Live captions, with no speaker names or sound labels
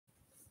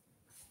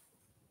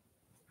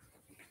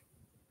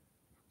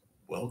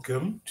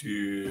Welcome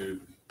to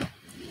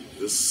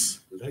this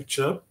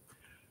lecture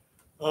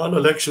on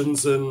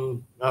elections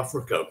in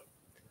Africa.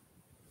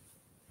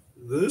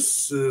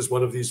 This is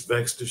one of these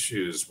vexed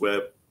issues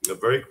where a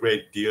very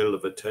great deal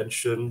of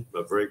attention,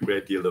 a very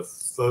great deal of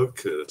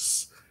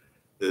focus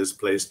is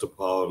placed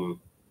upon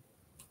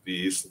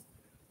these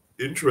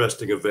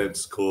interesting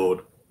events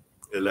called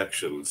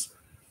elections.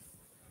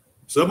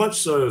 So much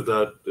so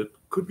that it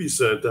could be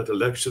said that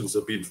elections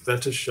have been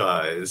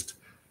fetishized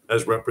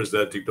as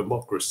representing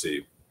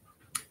democracy,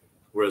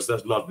 whereas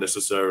that's not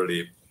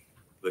necessarily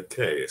the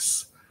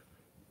case.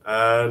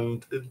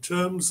 And in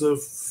terms of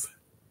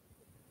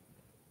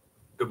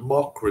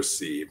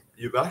democracy,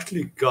 you've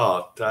actually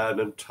got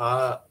an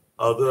entire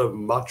other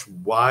much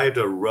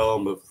wider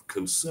realm of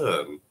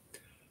concern.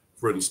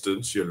 For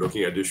instance, you're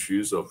looking at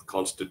issues of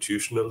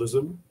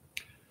constitutionalism.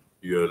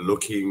 You're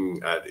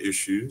looking at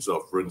issues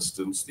of, for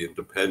instance, the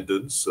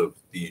independence of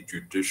the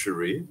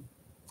judiciary.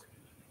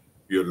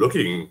 You're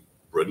looking,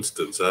 for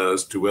instance,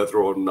 as to whether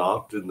or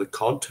not, in the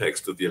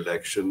context of the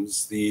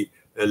elections, the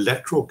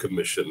Electoral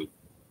Commission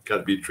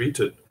can be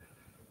treated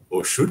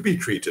or should be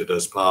treated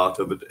as part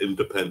of an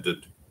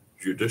independent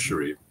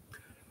judiciary.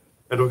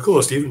 And of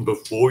course, even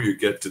before you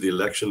get to the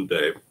election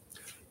day,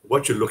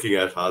 what you're looking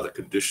at are the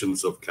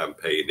conditions of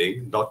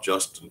campaigning, not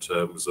just in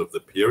terms of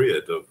the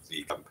period of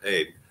the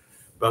campaign,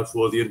 but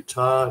for the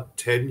entire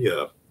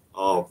tenure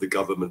of the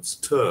government's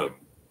term.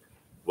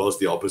 Was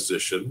the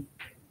opposition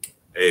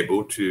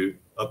able to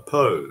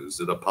oppose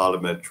in a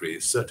parliamentary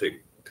setting?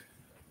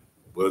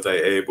 Were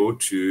they able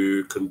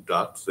to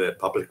conduct their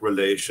public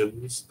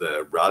relations,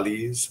 their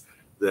rallies,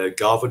 their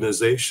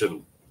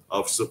galvanization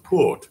of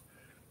support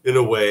in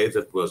a way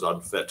that was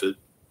unfettered?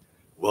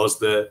 Was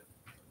there,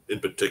 in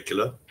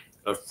particular,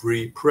 a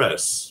free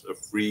press, a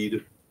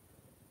free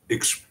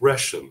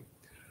expression,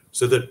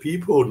 so that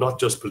people, not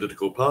just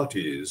political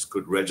parties,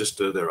 could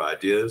register their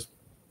ideas,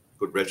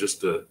 could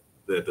register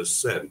their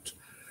dissent?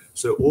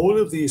 So all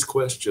of these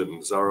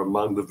questions are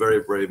among the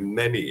very, very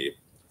many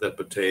that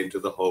pertain to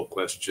the whole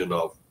question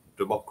of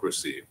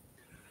democracy.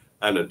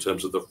 And in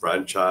terms of the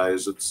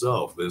franchise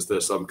itself, is there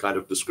some kind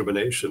of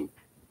discrimination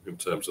in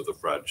terms of the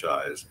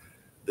franchise?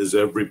 Is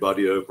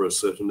everybody over a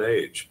certain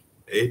age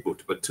able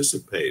to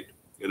participate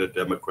in a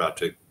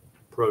democratic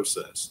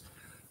process?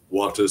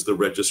 What is the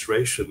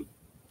registration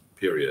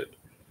period?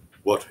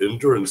 What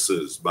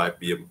hindrances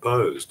might be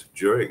imposed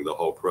during the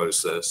whole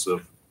process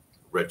of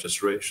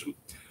registration?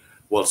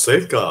 What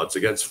safeguards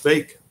against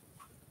fake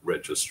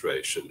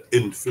registration,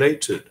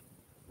 inflated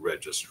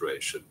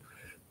registration,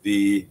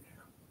 the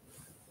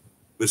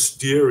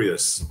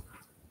mysterious,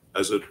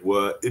 as it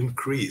were,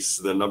 increase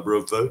in the number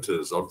of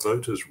voters on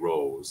voters'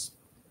 rolls,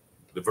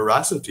 the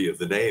veracity of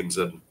the names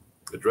and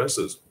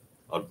addresses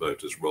on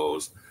voters'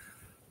 rolls,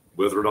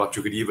 whether or not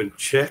you could even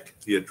check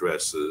the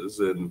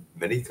addresses in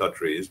many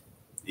countries,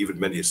 even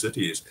many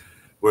cities,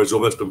 where it's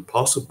almost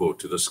impossible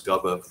to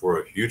discover for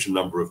a huge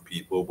number of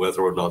people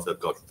whether or not they've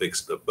got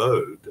fixed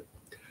abode,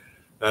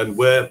 and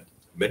where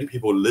many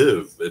people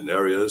live in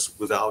areas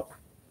without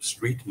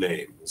street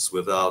names,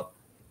 without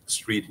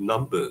street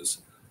numbers.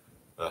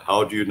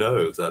 How do you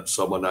know that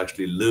someone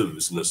actually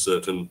lives in a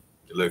certain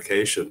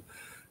location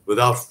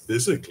without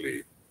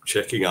physically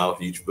checking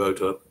out each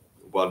voter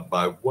one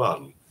by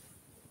one?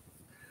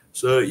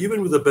 So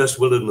even with the best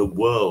will in the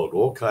world,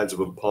 all kinds of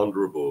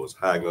imponderables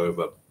hang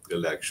over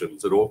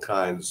elections, and all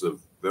kinds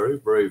of very,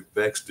 very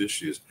vexed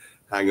issues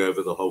hang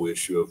over the whole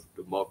issue of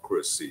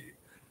democracy.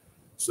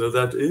 So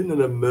that in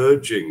an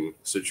emerging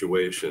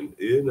situation,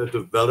 in a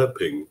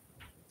developing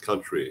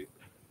country,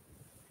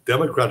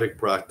 democratic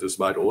practice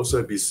might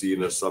also be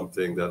seen as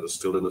something that is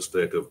still in a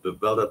state of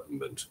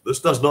development. This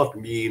does not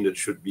mean it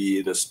should be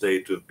in a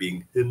state of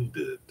being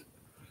hindered.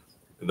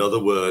 In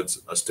other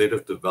words, a state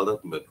of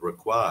development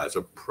requires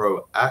a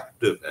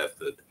proactive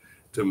effort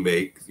to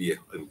make the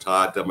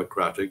entire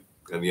democratic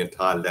and the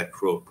entire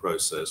electoral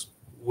process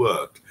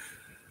work.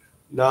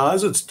 Now,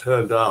 as it's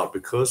turned out,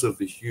 because of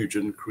the huge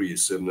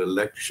increase in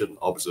election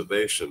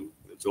observation,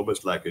 it's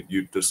almost like a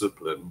new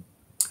discipline,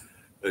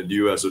 a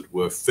new, as it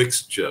were,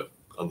 fixture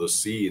on the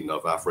scene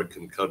of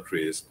African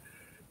countries.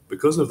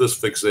 Because of this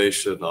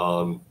fixation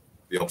on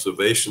the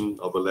observation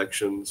of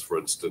elections, for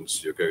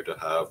instance, you're going to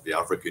have the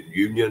African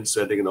Union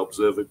sending an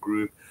observer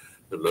group,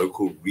 the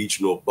local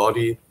regional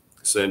body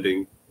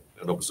sending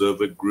an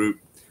observer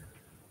group.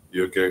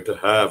 You're going to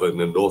have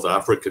in a North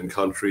African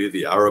country,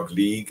 the Arab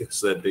League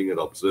sending an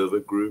observer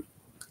group,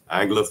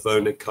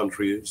 Anglophonic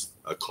countries,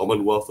 a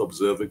Commonwealth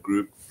observer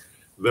group,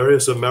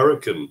 various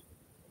American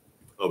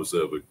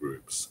observer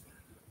groups,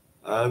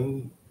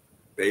 and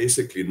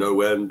basically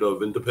no end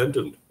of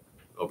independent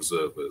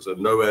observers and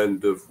no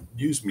end of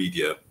news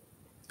media.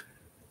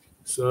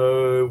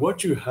 So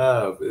what you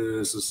have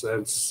is a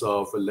sense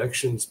of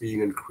elections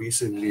being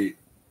increasingly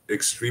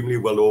extremely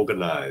well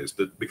organized.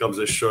 It becomes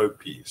a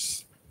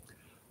showpiece.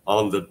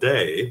 On the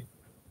day,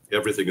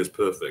 everything is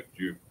perfect.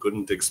 You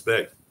couldn't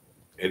expect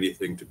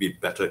anything to be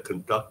better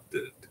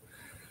conducted.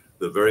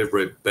 The very,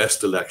 very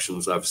best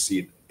elections I've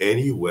seen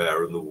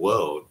anywhere in the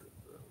world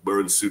were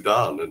in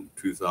Sudan in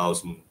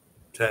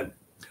 2010.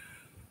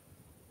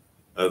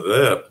 And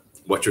there,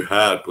 what you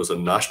had was a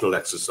national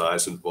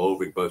exercise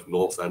involving both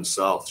North and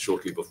South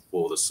shortly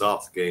before the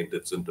South gained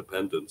its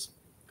independence.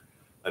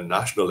 A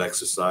national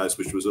exercise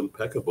which was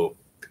impeccable.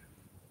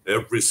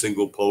 Every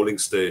single polling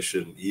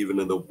station, even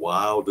in the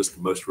wildest,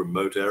 most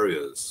remote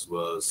areas,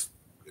 was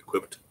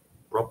equipped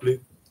properly,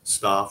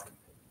 staffed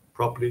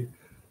properly.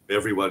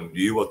 Everyone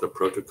knew what the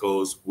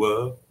protocols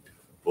were.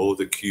 All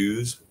the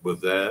queues were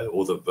there.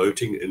 All the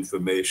voting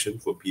information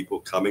for people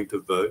coming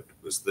to vote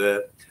was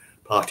there.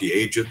 Party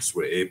agents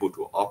were able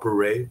to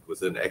operate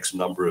within X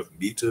number of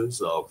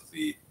meters of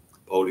the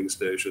polling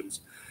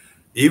stations.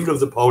 Even if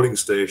the polling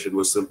station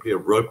was simply a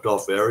roped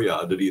off area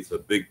underneath a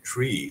big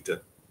tree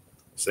to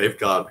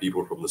safeguard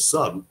people from the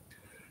sun,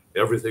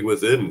 everything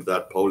within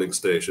that polling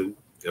station,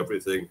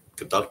 everything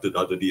conducted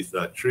underneath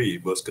that tree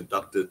was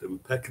conducted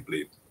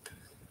impeccably.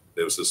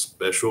 There was a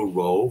special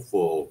role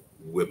for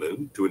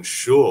women to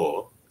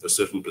ensure a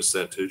certain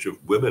percentage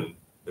of women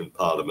in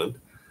parliament.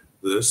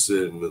 This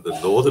in the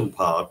northern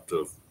part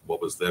of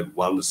what was then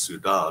one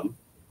Sudan,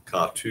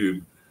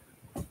 Khartoum,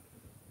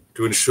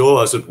 to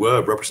ensure, as it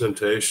were,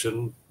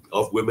 representation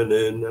of women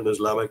in an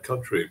Islamic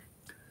country.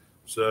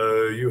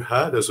 So you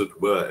had, as it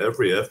were,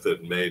 every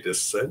effort made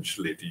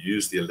essentially to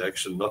use the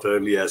election not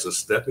only as a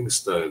stepping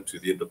stone to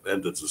the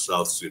independence of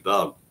South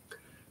Sudan,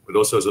 but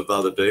also as a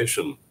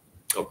validation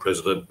of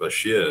President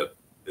Bashir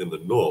in the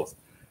north,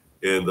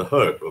 in the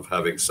hope of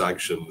having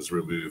sanctions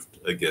removed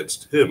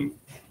against him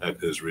and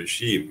his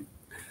regime.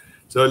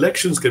 So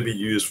elections can be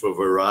used for a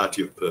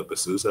variety of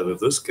purposes, and in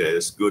this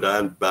case, good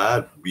and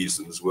bad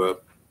reasons were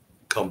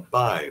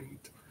combined.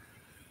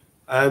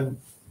 And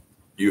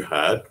you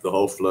had the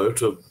whole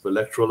float of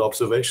electoral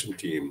observation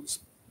teams.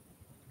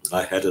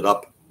 I headed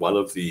up one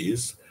of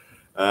these,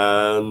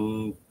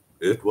 and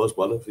it was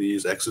one of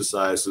these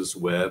exercises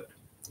where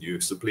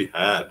you simply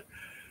had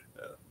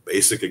a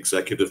basic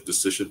executive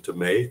decision to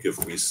make.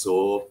 If we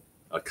saw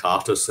a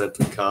Carter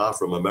Center car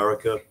from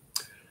America,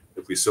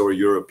 if we saw a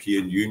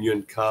European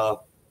Union car,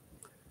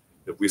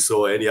 if we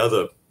saw any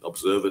other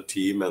observer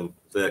team and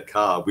their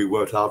car, we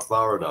weren't out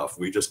far enough.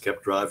 We just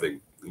kept driving,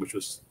 which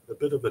was a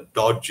bit of a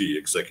dodgy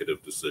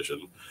executive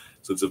decision,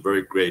 since a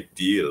very great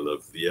deal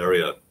of the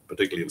area,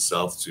 particularly in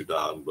South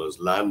Sudan, was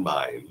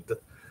landmined.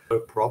 No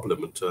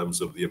problem in terms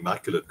of the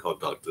immaculate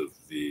conduct of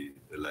the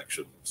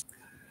elections.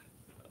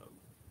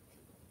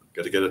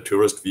 Got to get a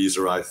tourist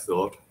visa, I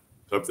thought.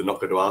 Hope they're not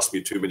going to ask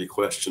me too many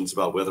questions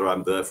about whether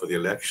I'm there for the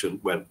election,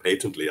 when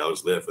patently I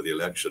was there for the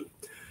election.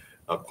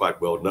 I'm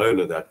quite well known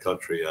in that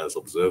country as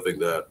observing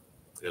their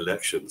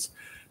elections.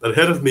 But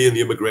ahead of me in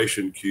the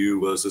immigration queue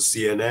was a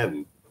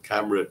CNN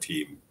camera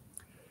team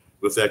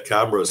with their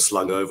cameras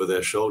slung over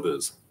their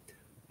shoulders.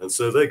 And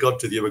so they got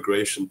to the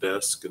immigration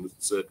desk and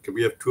said, "Can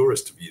we have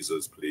tourist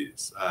visas,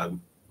 please?"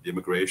 And the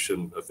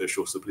immigration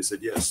official simply said,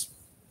 "Yes,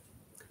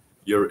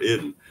 you're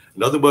in."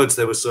 In other words,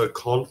 they were so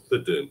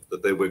confident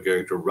that they were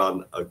going to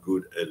run a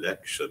good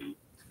election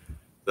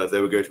that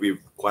they were going to be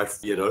quite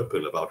free and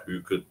open about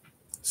who could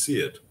see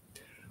it.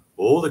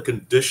 All the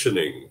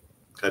conditioning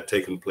had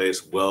taken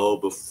place well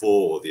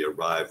before the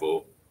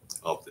arrival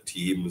of the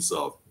teams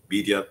of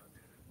media,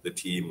 the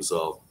teams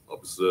of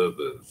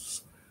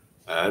observers.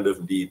 And if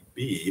need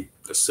be,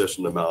 a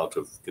certain amount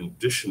of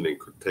conditioning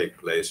could take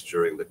place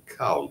during the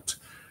count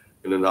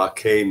in an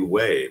arcane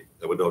way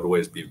that would not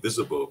always be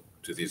visible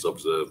to these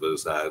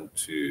observers and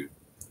to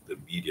the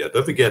media.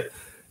 Don't forget,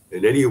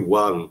 in any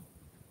one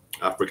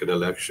African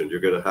election, you're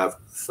going to have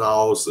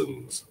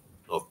thousands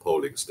of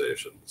polling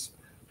stations.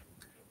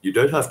 You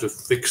don't have to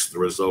fix the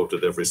result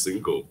at every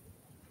single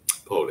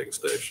polling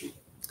station.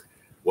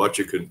 What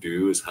you can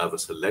do is have a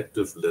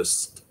selective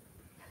list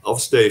of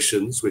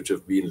stations which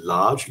have been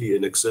largely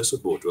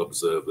inaccessible to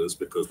observers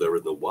because they're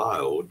in the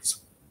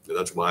wilds. And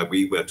that's why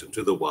we went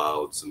into the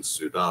wilds in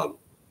Sudan.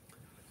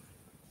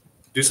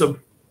 Do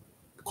some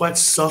quite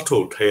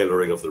subtle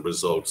tailoring of the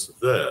results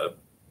there,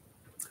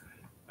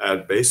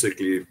 and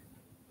basically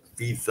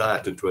feed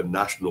that into a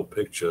national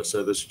picture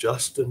so there's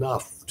just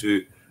enough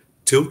to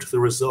tilt the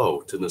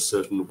result in a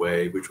certain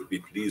way which would be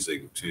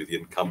pleasing to the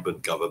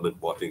incumbent government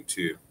wanting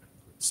to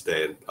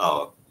stay in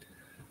power.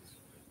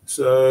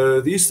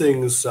 So these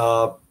things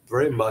are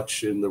very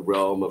much in the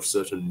realm of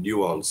certain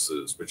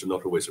nuances which are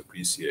not always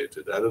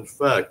appreciated. And in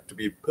fact, to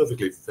be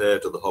perfectly fair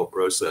to the whole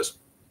process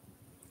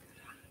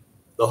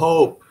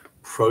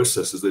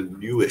is a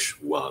newish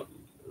one.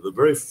 The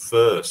very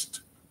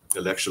first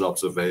election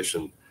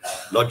observation,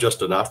 not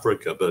just in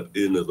Africa, but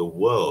in the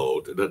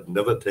world, it had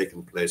never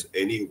taken place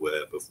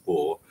anywhere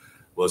before,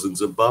 was in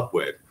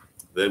Zimbabwe,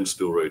 then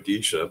still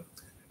Rhodesia,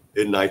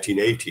 in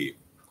 1980,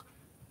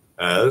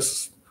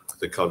 as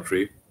the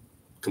country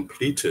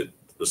completed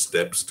the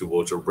steps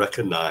towards a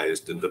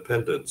recognized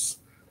independence.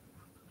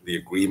 The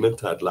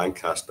agreement at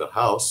Lancaster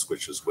House,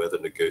 which is where the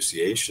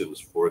negotiations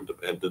for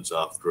independence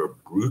after a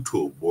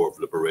brutal war of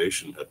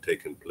liberation had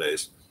taken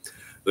place,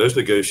 those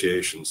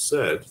negotiations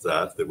said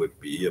that there would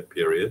be a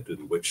period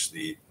in which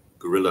the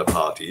guerrilla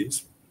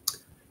parties,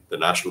 The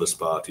nationalist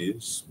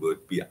parties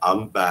would be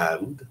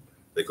unbanned.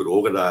 They could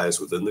organize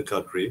within the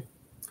country,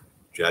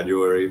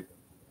 January,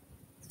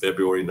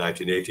 February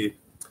 1980.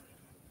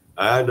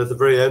 And at the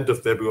very end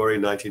of February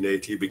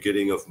 1980,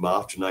 beginning of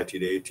March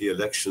 1980,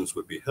 elections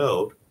would be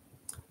held.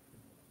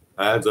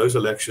 And those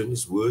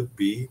elections would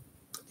be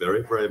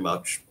very, very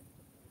much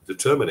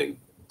determining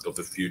of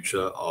the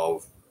future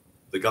of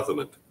the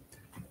government.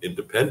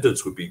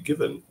 Independence would be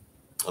given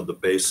on the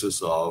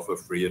basis of a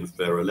free and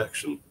fair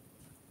election.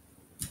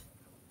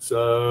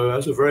 So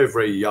as a very,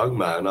 very young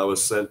man, I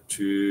was sent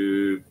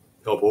to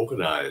help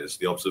organize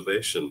the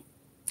observation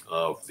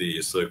of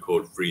the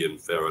so-called free and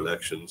fair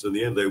elections. In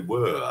the end, they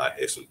were, I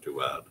hasten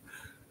to add.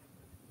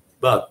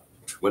 But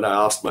when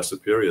I asked my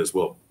superiors,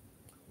 well,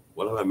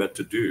 what am I meant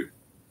to do?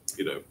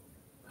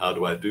 How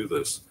do I do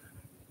this?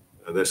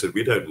 And they said,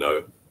 we don't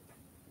know.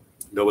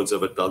 No one's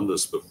ever done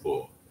this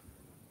before.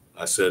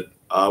 I said,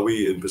 are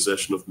we in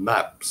possession of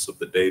maps of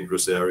the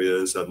dangerous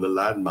areas and the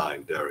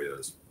landmined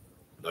areas?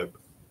 Nope,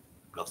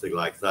 nothing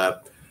like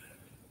that.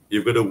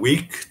 You've got a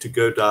week to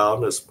go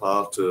down as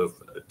part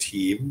of a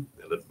team,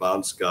 an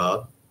advance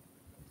guard,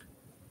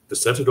 to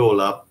set it all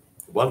up.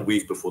 1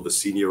 week before the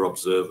senior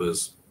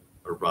observers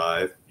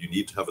arrive, you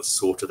need to have it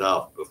sorted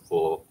out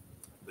before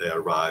they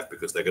arrive,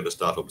 because they're going to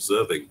start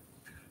observing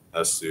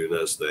as soon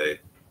as they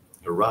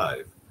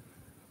arrive.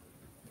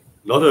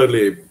 Not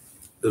only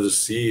does it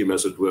seem,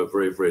 as it were,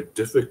 very, very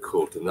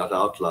difficult in that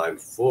outline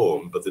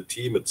form, but the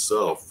team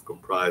itself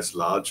comprised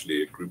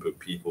largely a group of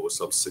people,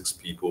 some 6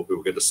 people, who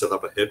were going to set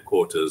up a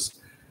headquarters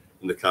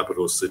in the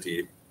capital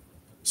city,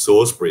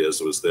 Salisbury,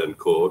 as it was then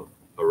called,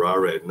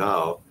 Harare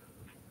now.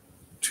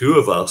 2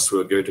 of us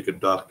were going to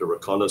conduct a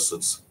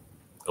reconnaissance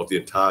of the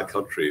entire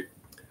country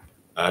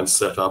and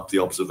set up the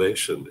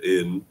observation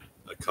in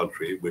a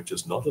country which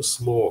is not a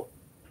small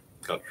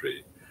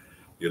country.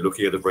 You're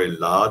looking at a very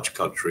large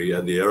country,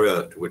 and the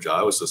area to which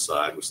I was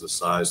assigned was the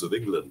size of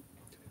England.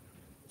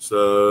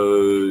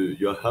 So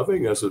you're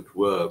having, as it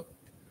were,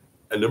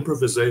 an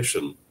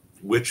improvisation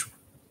which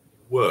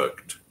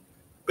worked.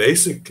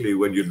 Basically,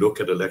 when you look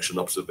at election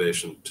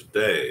observation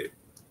today,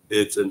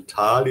 it's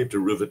entirely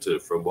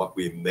derivative from what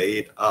we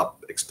made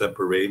up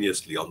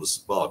extemporaneously on the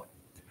spot.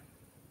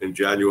 In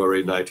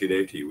January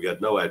 1980, we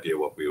had no idea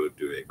what we were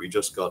doing. We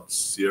just got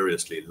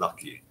seriously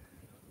lucky.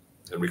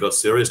 And we got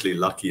seriously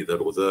lucky that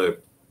although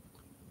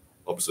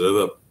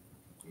observer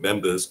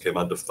members came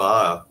under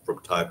fire from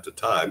time to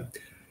time,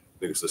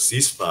 because the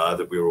ceasefire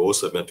that we were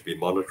also meant to be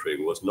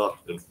monitoring was not,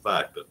 in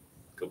fact, a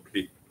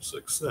complete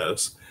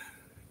success.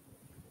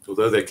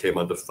 Although they came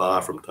under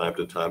fire from time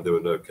to time, there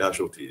were no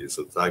casualties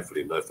and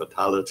thankfully no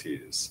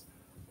fatalities.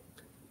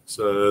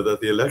 So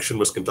that the election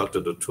was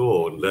conducted at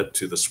all and led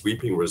to the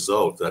sweeping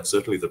result that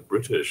certainly the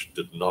British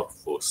did not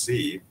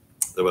foresee.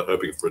 They were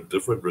hoping for a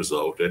different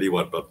result.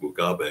 Anyone but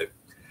Mugabe.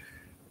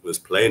 It was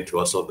plain to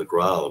us on the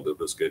ground it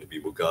was going to be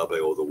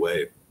Mugabe all the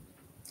way.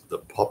 The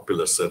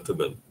popular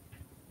sentiment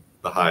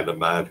behind a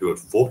man who had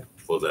fought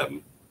for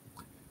them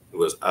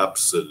was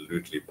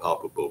absolutely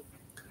palpable.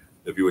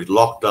 If you were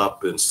locked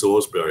up in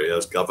Salisbury,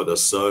 as Governor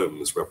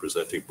Soames,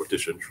 representing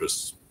British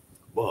interests,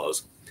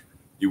 was,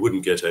 you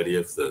wouldn't get any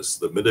of this.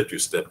 The minute you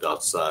stepped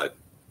outside,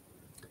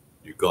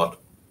 you got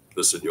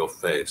this in your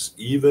face.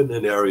 Even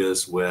in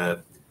areas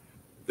where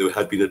there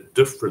had been a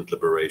different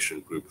liberation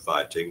group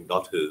fighting,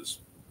 not his,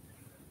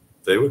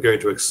 they were going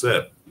to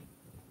accept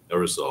a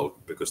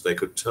result because they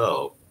could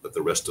tell that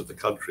the rest of the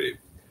country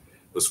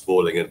was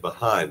falling in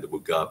behind the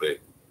Mugabe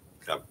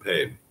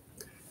campaign.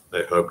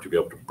 They hoped to be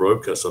able to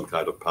broker some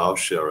kind of power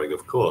sharing,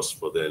 of course,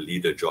 for their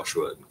leader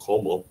Joshua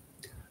Nkomo,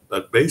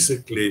 but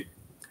basically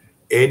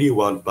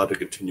anyone but a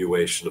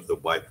continuation of the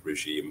white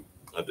regime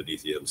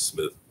underneath Ian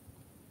Smith.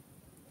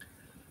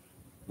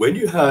 When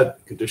you had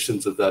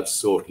conditions of that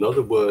sort, in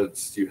other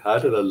words, you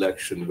had an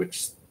election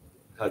which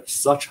had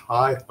such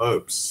high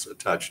hopes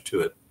attached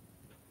to it,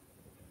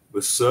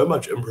 with so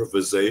much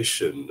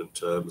improvisation in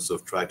terms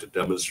of trying to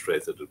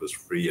demonstrate that it was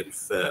free and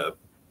fair,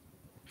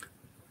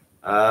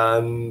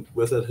 and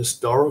with a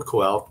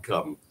historical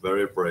outcome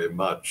very, very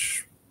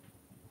much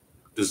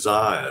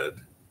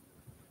desired,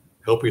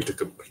 helping to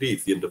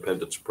complete the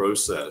independence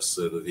process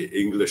in the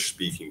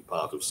English-speaking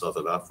part of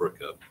Southern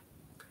Africa.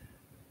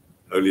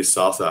 Only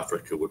South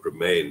Africa would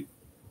remain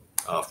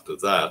after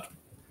that.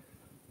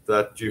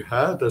 That you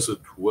had, as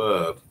it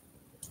were,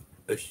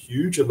 a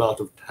huge amount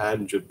of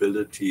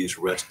tangibilities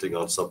resting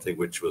on something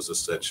which was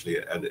essentially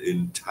an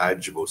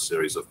intangible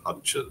series of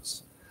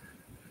hunches.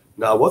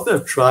 Now, what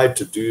they've tried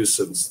to do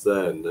since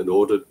then in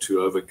order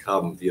to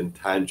overcome the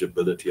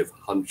intangibility of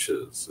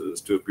hunches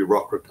is to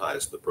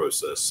bureaucratize the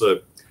process. So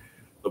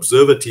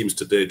observer teams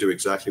today do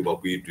exactly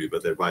what we do,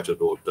 but they write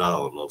it all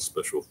down on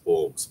special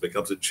forms. It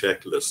becomes a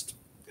checklist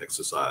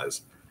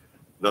exercise.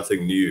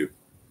 Nothing new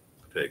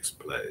takes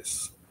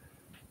place.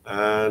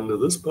 And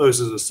this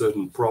poses a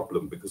certain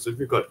problem, because if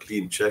you've got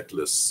clean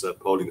checklists at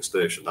polling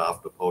station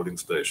after polling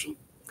station,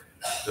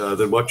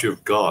 then what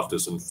you've got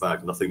is in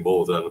fact nothing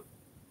more than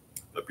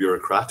a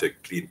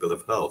bureaucratic clean bill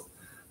of health.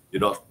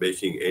 You're not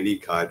making any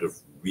kind of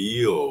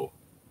real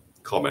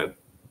comment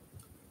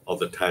of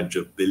the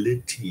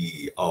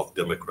tangibility of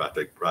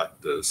democratic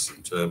practice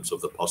in terms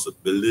of the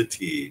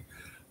possibility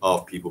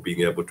of people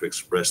being able to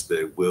express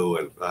their will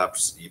and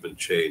perhaps even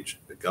change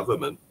the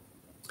government.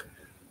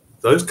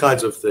 Those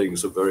kinds of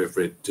things are very,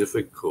 very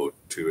difficult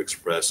to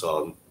express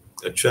on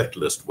a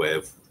checklist way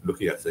of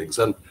looking at things.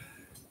 And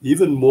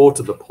even more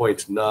to the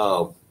point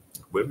now,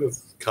 when we've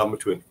come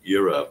to an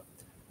era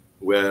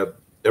where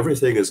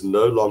everything is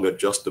no longer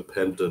just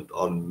dependent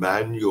on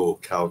manual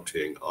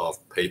counting of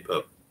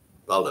paper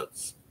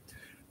ballots,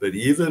 but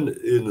even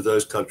in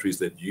those countries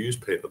that use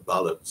paper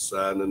ballots,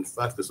 and in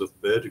fact, there's a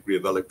fair degree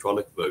of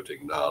electronic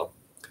voting now,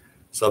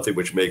 something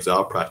which makes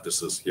our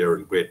practices here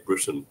in Great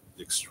Britain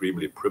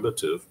extremely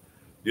primitive.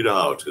 You know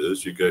how it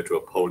is. You go to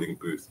a polling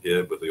booth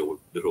here with your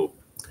little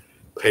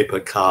paper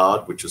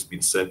card, which has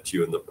been sent to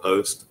you in the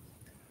post,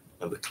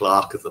 and the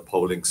clerk at the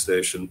polling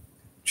station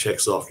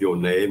checks off your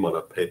name on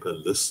a paper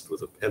list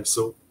with a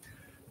pencil.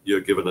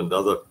 You're given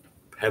another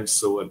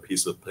pencil and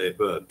piece of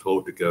paper and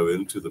told to go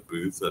into the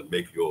booth and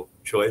make your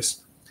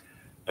choice,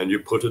 and you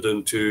put it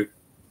into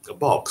a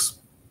box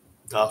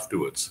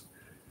afterwards,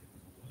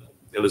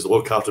 and it's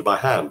all counted by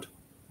hand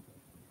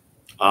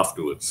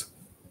afterwards.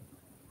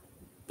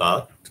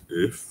 But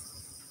if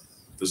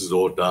this is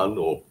all done,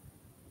 or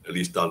at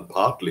least done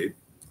partly,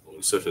 or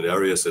in certain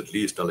areas at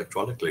least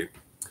electronically,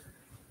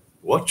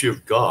 what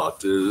you've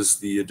got is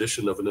the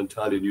addition of an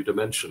entirely new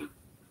dimension.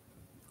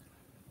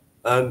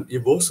 And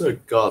you've also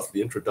got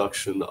the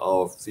introduction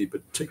of the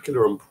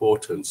particular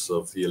importance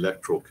of the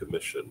Electoral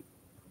Commission.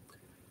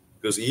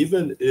 Because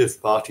even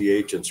if party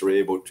agents are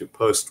able to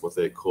post what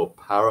they call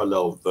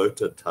parallel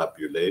voter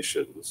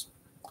tabulations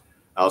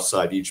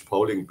outside each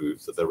polling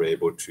booth that they're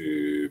able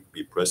to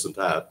be present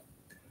at,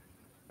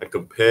 and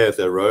compare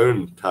their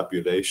own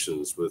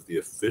tabulations with the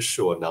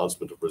official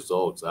announcement of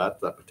results at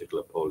that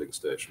particular polling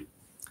station,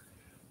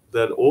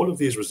 then all of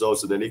these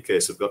results in any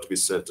case have got to be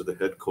sent to the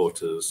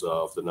headquarters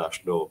of the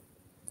National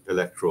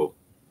Electoral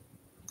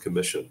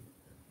Commission.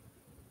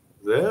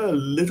 There, a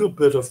little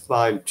bit of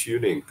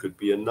fine-tuning could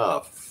be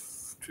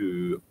enough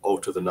to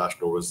alter the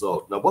national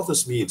result. Now, what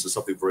this means is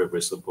something very,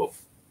 very simple.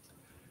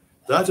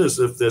 That is,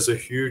 if there's a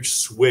huge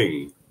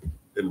swing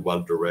in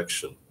one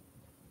direction,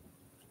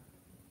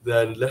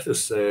 then let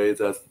us say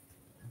that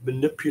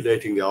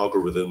manipulating the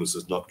algorithms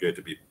is not going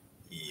to be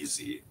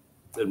easy.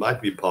 It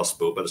might be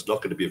possible, but it's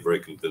not going to be very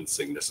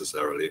convincing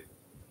necessarily.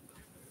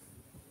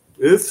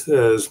 If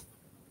there's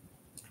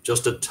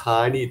just a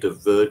tiny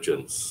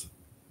divergence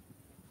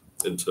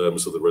in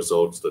terms of the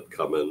results that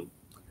come in,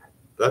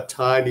 that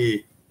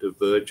tiny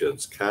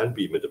divergence can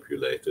be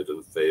manipulated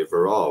in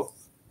favor of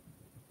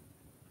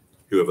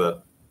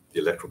whoever the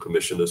Electoral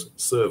Commission is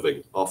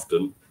serving,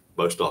 often,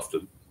 most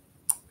often,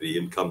 the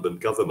incumbent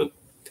government.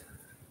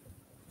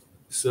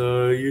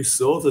 So you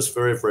saw this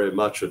very, very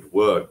much at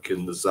work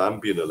in the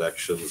Zambian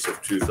elections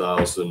of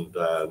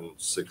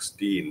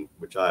 2016,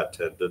 which I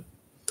attended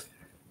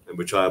and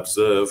which I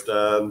observed,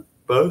 and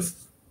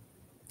both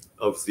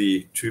of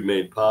the two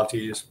main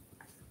parties,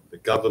 the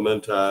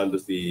government and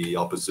the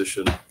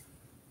opposition,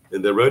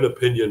 in their own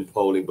opinion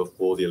polling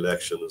before the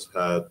elections,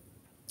 had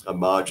a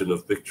margin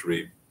of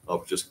victory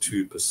of just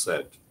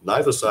 2%.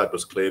 Neither side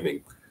was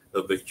claiming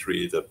a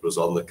victory that was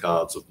on the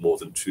cards of more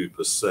than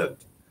 2%,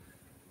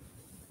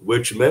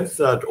 which meant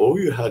that all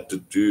you had to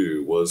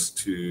do was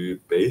to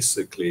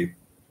basically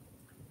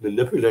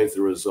manipulate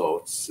the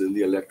results in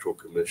the Electoral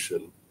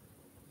Commission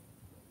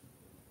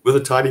with a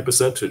tiny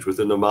percentage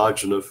within a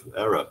margin of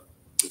error.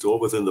 It's all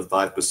within the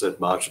 5%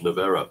 margin of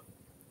error.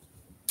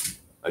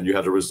 And you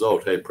had a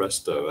result, hey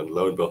presto, and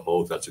lo and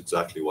behold, that's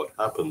exactly what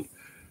happened.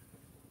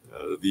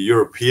 The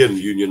European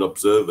Union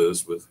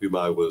observers with whom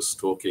I was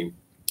talking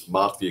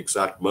marked the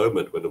exact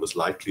moment when it was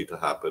likely to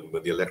happen,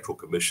 when the Electoral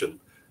Commission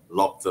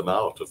locked them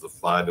out of the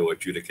final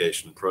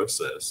adjudication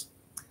process.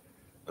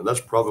 And that's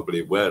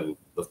probably when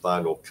the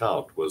final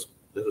count was,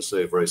 let us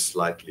say, very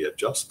slightly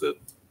adjusted.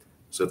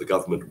 So the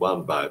government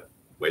won by,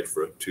 wait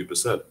for it,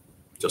 2%,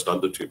 just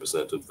under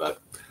 2%, in fact.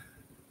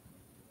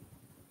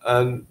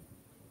 And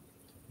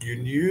you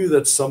knew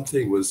that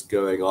something was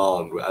going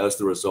on as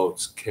the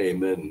results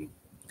came in,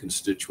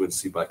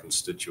 constituency by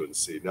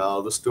constituency.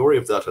 Now, the story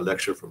of that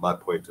election, from my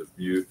point of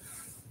view,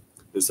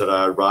 is that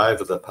I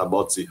arrived at the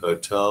Pamodzi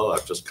Hotel.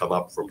 I've just come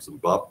up from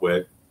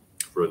Zimbabwe,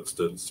 for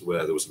instance,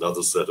 where there was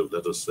another set of,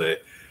 let us say,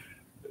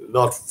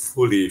 not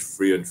fully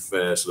free and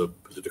fair sort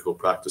of political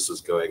practices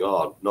going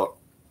on, not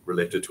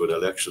related to an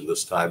election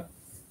this time.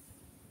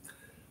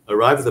 I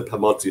arrived at the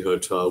Pamodzi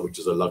Hotel, which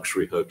is a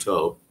luxury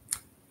hotel,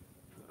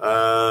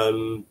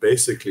 and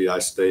basically I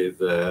stayed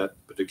there,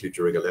 particularly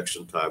during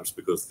election times,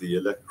 because the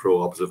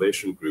electoral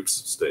observation groups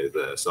stay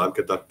there. So I'm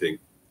conducting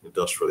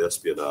industrial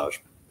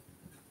espionage,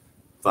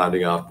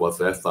 finding out what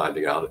they're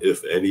finding out,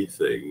 if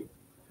anything,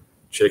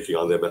 checking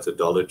on their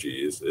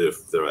methodologies,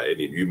 if there are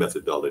any new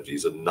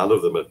methodologies, and none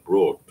of them had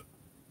brought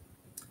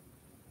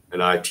an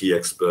IT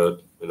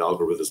expert, an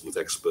algorithms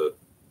expert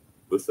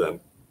with them,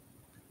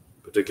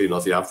 particularly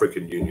not the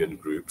African Union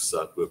groups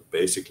that were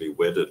basically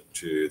wedded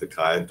to the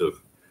kind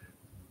of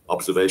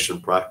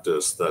observation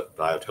practice that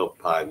I had helped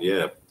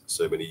pioneer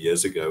so many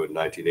years ago in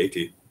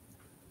 1980.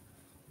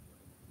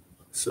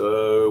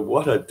 So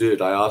what I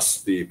did, I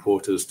asked the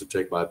porters to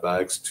take my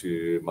bags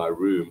to my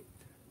room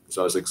because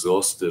I was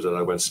exhausted, and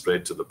I went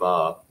straight to the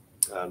bar,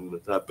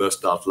 and I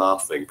burst out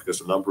laughing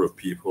because a number of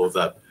people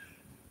that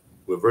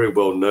were very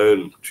well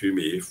known to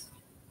me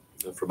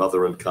from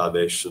other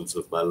incarnations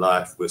of my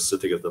life were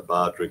sitting at the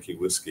bar drinking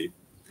whiskey.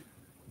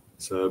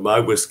 So my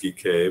whiskey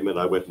came, and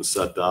I went and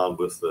sat down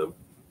with them.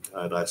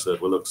 And I said,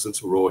 well, look,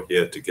 since we're all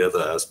here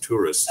together as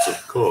tourists,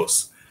 of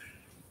course,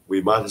 we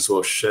might as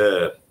well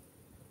share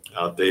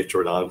our data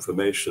and our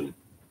information.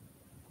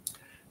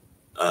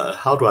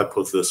 How do I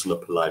put this in a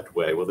polite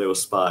way? Well, they were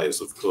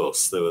spies, of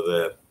course. They were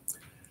there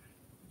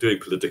doing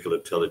political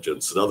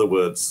intelligence. In other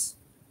words,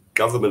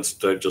 governments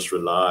don't just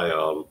rely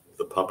on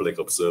the public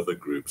observer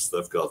groups.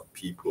 They've got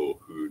people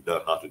who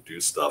know how to do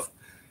stuff,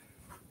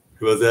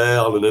 who are there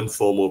on an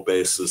informal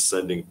basis,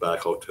 sending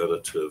back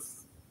alternative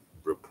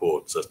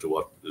reports as to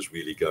what is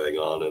really going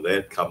on. And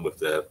they'd come with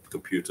their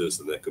computers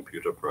and their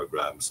computer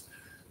programs.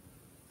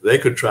 They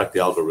could track the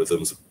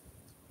algorithms.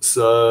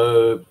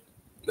 So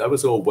that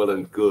was all well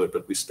and good,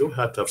 but we still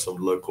had to have some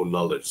local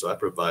knowledge. So I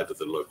provided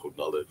the local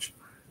knowledge.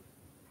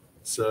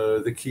 So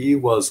the key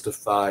was to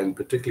find,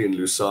 particularly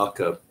in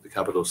Lusaka, the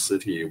capital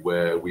city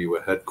where we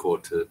were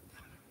headquartered,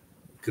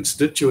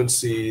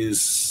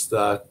 constituencies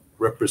that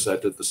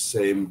represented the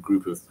same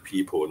group of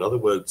people. In other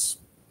words,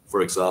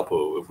 for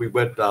example, if we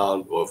went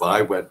down, or if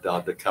I went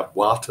down to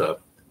Kapwata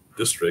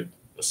district,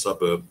 a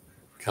suburb,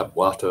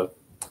 Kapwata,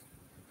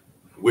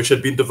 which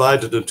had been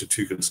divided into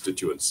two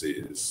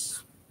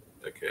constituencies.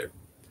 Okay,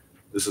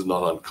 this is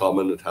not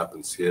uncommon. It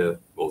happens here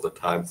all the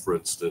time. For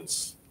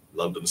instance,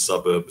 London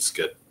suburbs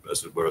get,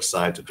 as it were,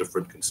 assigned to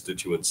different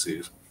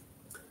constituencies.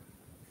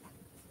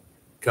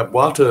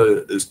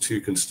 Kapwata is two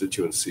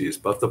constituencies,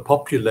 but the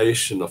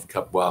population of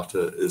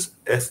Kapwata is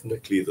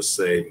ethnically the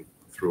same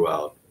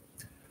throughout.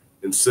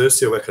 In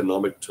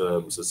socioeconomic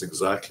terms, it's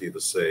exactly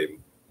the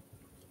same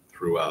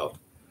throughout.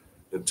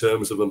 In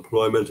terms of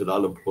employment and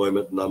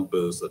unemployment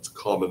numbers, that's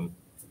common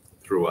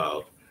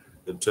throughout.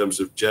 In terms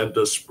of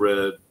gender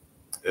spread,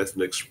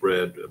 ethnic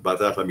spread, by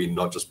that I mean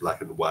not just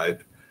black and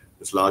white,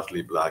 it's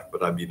largely black,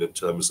 but I mean in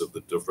terms of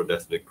the different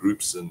ethnic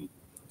groups in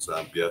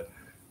Zambia,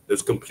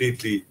 it's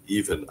completely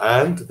even.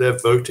 And their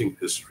voting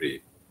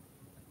history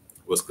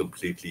was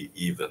completely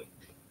even.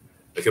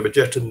 Okay, but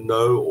you had to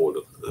know all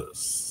of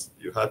this.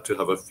 You had to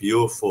have a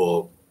feel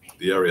for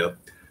the area,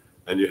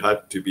 and you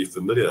had to be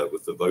familiar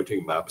with the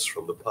voting maps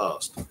from the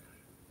past.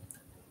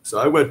 So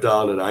I went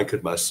down and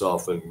anchored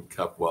myself in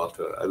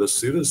Kapwata, and as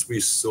soon as we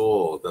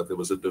saw that there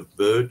was a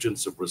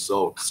divergence of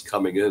results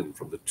coming in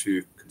from the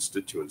two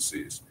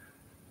constituencies,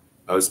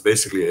 I was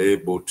basically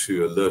able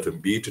to alert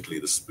immediately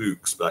the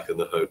spooks back in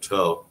the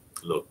hotel.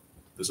 Look,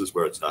 this is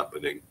where it's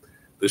happening.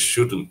 This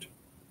shouldn't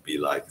be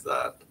like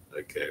that,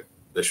 okay?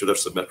 They should have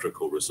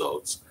symmetrical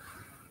results.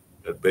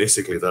 And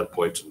basically at that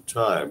point in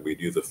time, we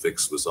knew the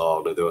fix was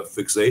on, and they were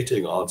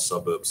fixating on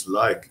suburbs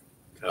like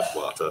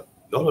Kapwata,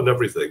 not on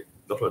everything,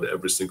 not on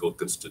every single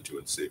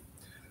constituency,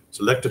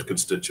 selected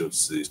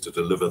constituencies to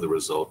deliver the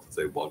result that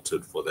they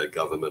wanted for their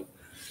government.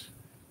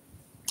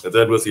 And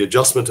then with the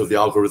adjustment of the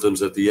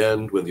algorithms at the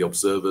end, when the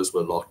observers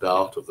were locked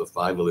out of the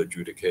final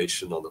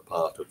adjudication on the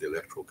part of the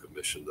Electoral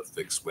Commission, the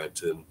fix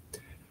went in.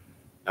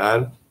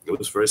 And it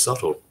was very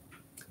subtle.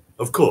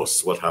 Of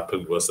course, what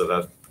happened was that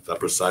at that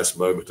precise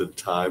moment in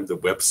time, the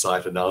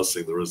website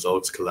announcing the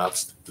results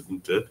collapsed,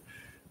 didn't it?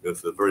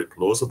 With a very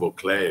plausible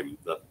claim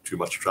that too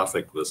much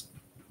traffic was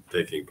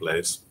taking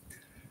place.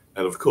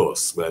 And of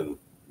course, when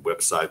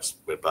websites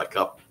went back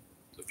up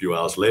a few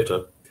hours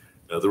later,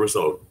 the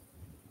result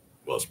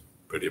was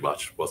pretty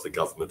much what the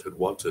government had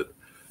wanted.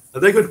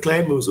 And they could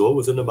claim it was all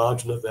within a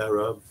margin of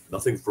error,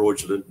 nothing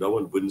fraudulent, no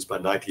one wins by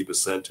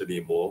 90%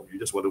 anymore, you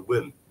just want to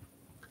win.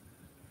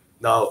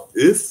 Now,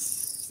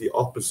 if the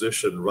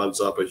opposition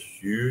runs up a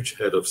huge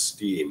head of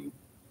steam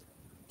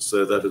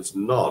so that it's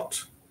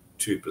not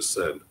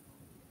 2%,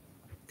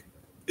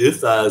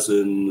 if, as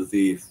in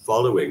the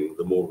following,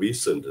 the more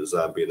recent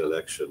Zambian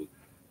election,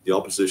 the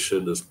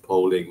opposition is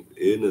polling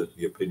in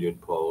the opinion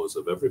polls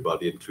of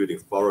everybody, including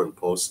foreign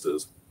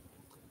pollsters,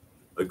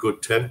 a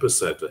good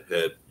 10%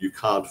 ahead, you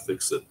can't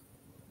fix it.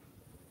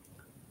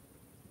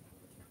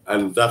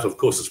 And that, of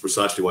course, is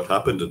precisely what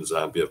happened in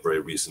Zambia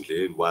very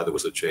recently, and why there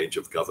was a change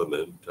of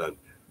government. And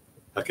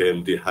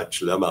Hakainde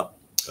Hichilema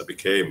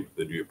became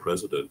the new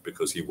president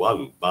because he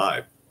won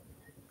by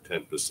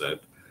 10%.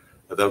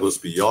 And that was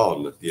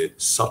beyond the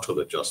subtle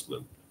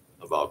adjustment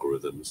of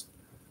algorithms.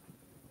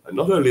 And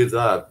not only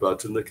that,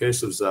 but in the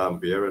case of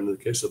Zambia and in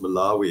the case of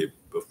Malawi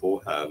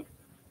beforehand,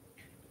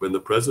 when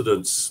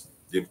the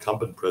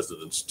incumbent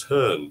presidents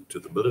turned to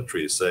the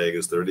military saying,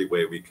 is there any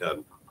way we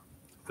can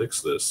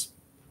fix this?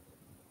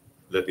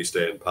 Let me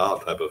stay in power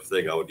type of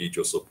thing, I would need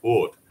your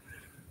support.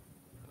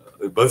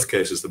 In both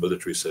cases, the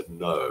military said,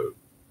 no,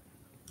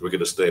 we're going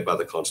to stay by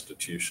the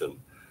Constitution.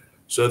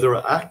 So there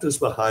are actors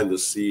behind the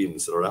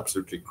scenes that are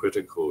absolutely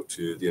critical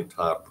to the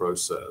entire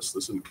process.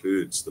 This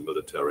includes the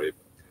military.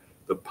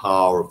 the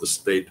power of the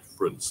state,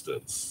 for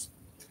instance?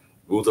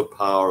 Will the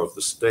power of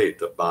the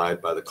state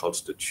abide by the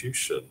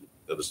constitution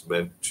that is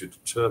meant to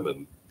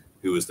determine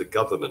who is the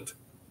government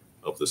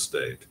of the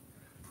state?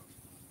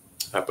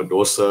 Happened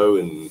also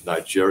in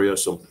Nigeria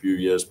some few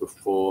years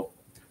before.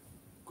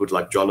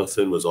 Goodluck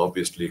Jonathan was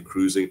obviously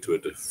cruising to a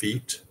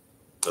defeat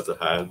at the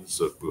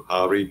hands of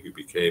Buhari, who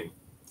became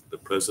the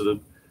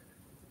president.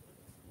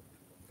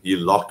 He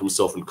locked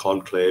himself in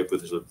conclave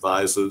with his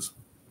advisors.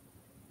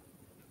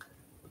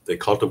 They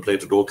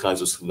contemplated all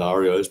kinds of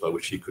scenarios by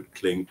which he could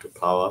cling to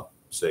power,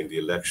 saying the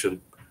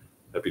election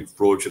had been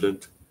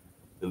fraudulent.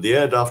 In the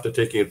end, after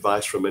taking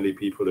advice from many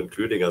people,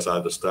 including, as I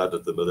understand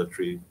it, the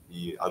military,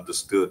 he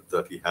understood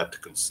that he had to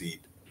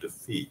concede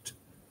defeat,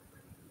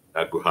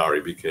 and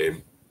Buhari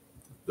became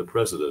the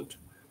president.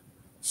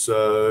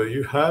 So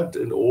you had,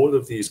 in all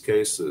of these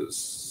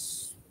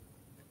cases,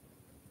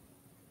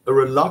 a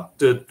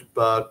reluctant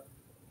but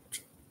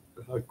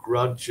a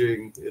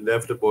grudging,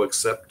 inevitable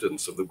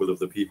acceptance of the will of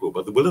the people.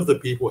 But the will of the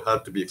people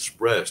had to be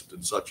expressed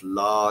in such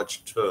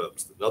large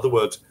terms. In other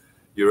words,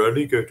 you're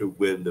only going to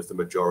win if the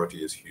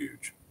majority is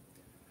huge.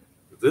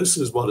 This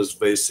is what is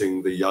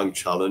facing the young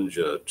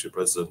challenger to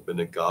President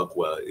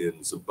Mnangagwa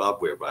in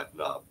Zimbabwe right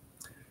now.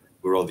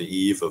 We're on the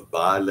eve of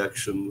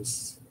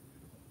by-elections.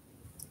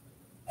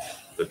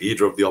 The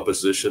leader of the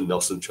opposition,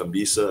 Nelson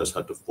Chamisa, has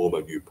had to form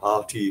a new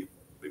party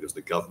because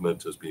the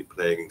government has been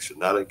playing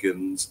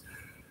shenanigans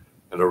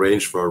and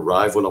arranged for a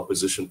rival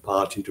opposition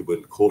party to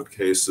win court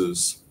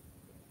cases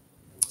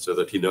so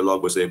that he no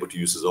longer was able to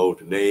use his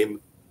old name,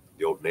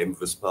 the old name of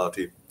his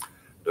party,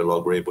 no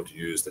longer able to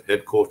use the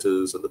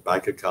headquarters and the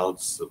bank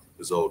accounts of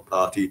his old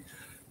party.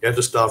 He had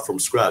to start from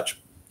scratch.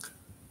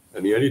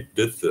 And he only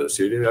did this,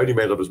 he only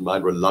made up his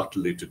mind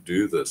reluctantly to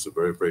do this a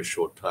very, very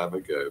short time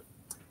ago,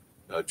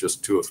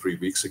 just 2 or 3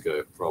 weeks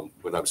ago from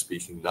when I'm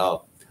speaking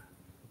now,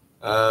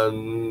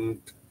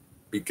 and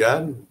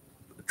began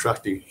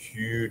attracting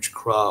huge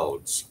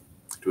crowds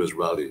to his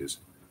rallies.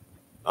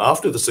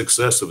 After the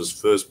success of his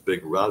first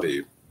big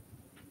rally,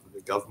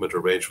 the government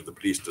arranged for the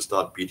police to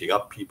start beating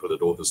up people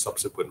at all his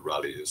subsequent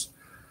rallies.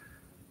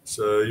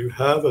 So you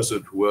have, as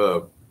it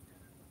were,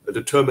 a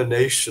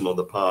determination on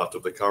the part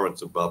of the current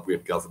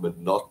Zimbabwean government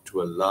not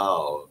to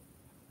allow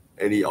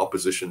any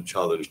opposition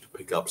challenge to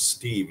pick up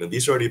steam. And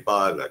these are only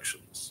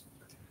by-elections.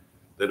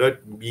 They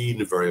don't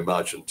mean very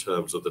much in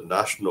terms of the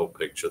national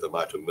picture that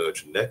might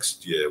emerge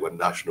next year when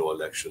national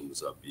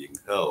elections are being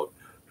held.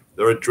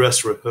 They're a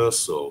dress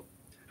rehearsal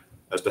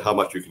as to how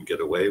much you can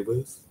get away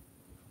with,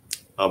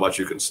 how much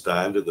you can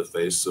stand in the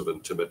face of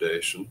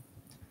intimidation,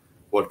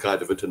 what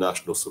kind of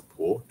international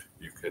support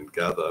you can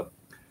gather,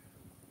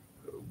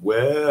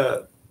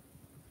 where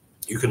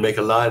you can make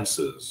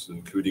alliances,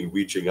 including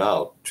reaching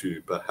out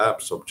to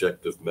perhaps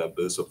objective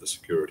members of the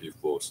security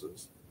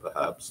forces,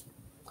 perhaps,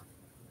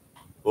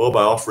 or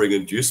by offering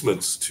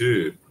inducements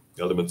to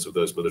elements of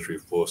those military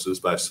forces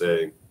by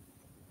saying,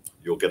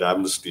 you'll get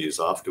amnesties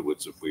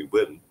afterwards if we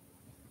win.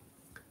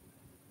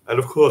 And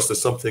of course,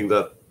 there's something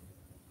that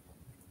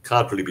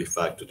can't really be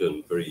factored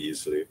in very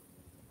easily.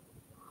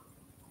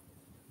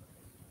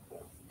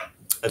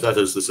 And that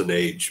is there's an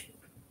age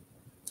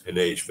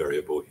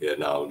variable here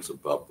now in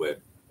Zimbabwe.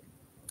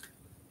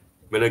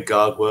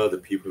 Mnangagwa, the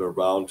people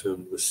around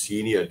him, the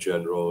senior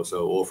generals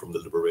are all from the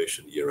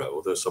liberation era,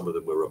 although some of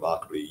them were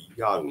remarkably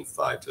young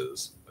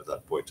fighters at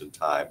that point in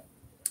time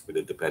when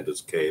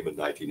independence came in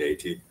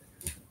 1980.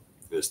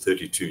 It's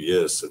 32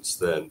 years since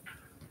then.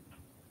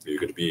 You're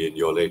going to be in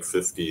your late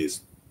 50s.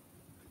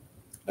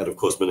 And of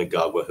course,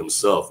 Mnangagwa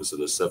himself is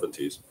in his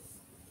 70s.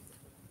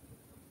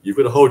 You've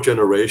got a whole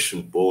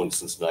generation born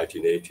since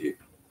 1980.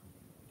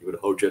 You've got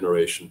a whole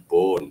generation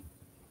born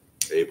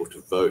able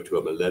to vote who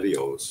are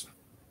millennials.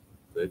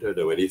 They don't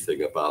know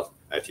anything about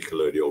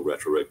anti-colonial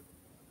rhetoric.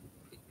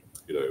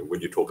 You know,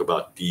 when you talk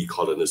about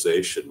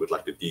decolonization, we'd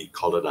like to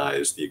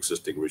decolonize the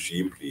existing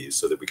regime, please,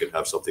 so that we can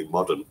have something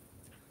modern.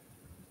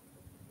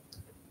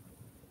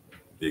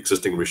 The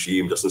existing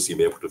regime doesn't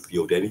seem able to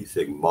field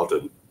anything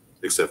modern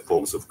except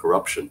forms of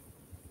corruption.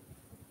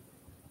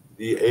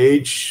 The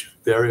age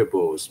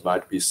variables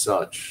might be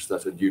such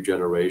that a new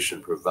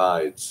generation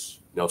provides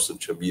Nelson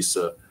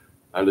Chamisa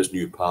and his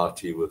new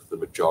party with the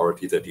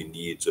majority that he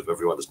needs if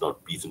everyone is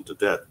not beaten to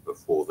death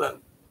before then.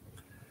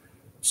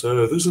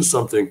 So this is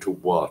something to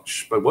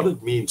watch. But what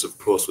it means, of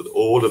course, with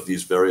all of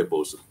these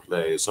variables at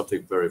play is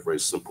something very, very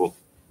simple.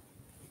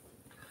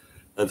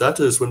 And that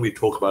is when we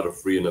talk about a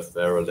free and a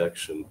fair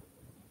election.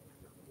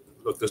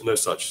 Look, there's no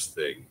such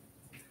thing.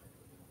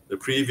 The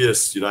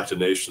previous United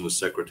Nations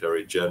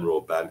Secretary General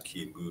Ban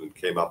Ki-moon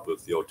came up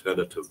with the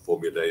alternative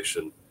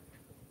formulation,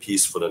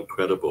 peaceful and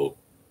credible.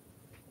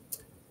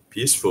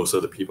 Peaceful so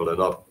that people are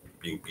not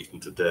being beaten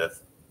to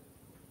death.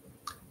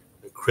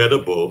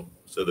 Credible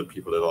so that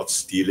people are not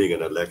stealing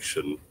an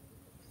election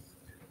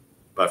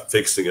by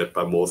fixing it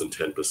by more than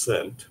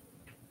 10%,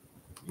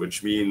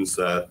 which means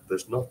that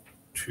there's not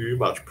too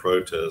much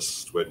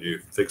protest when you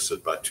fix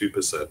it by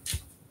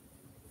 2%.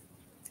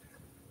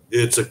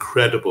 it's a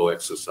credible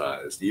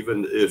exercise,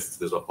 even if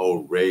there's a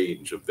whole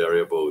range of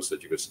variables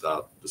that you could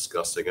start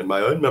discussing. And my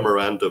own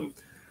memorandum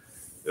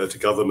to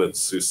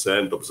governments who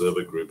send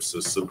observer groups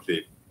is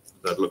simply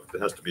that, look,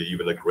 there has to be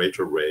even a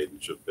greater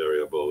range of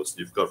variables.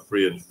 You've got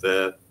free and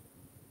fair,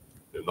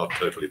 not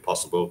totally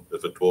possible,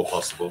 if at all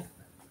possible.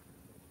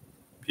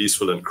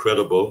 Peaceful and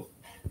credible,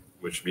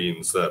 which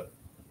means that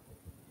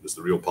there's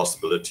the real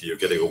possibility of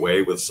getting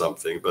away with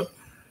something, but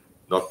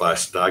not by a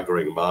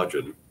staggering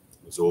margin.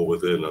 It's all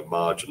within a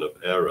margin of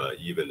error,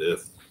 even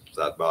if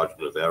that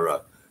margin of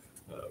error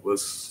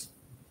was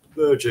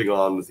verging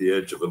on the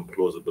edge of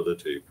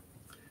implausibility.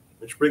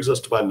 Which brings us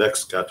to my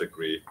next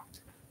category.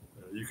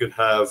 You can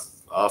have,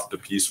 after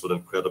peaceful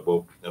and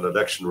credible, an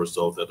election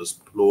result that is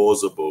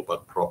plausible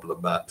but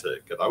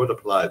problematic. And I would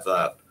apply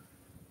that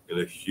in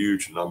a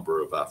huge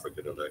number of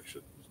African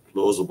elections.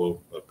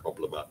 Plausible but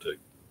problematic.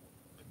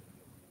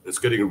 It's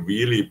getting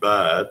really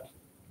bad,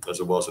 as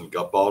it was in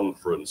Gabon,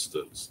 for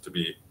instance, to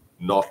be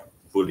not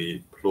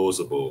fully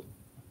plausible,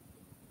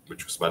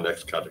 which was my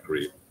next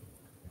category.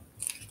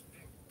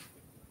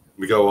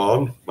 We go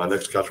on. My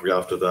next category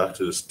after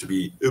that is to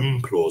be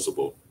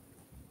implausible.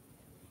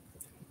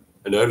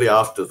 And only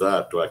after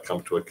that do I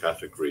come to a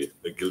category,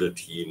 a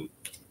guillotine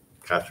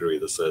category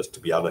that says to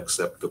be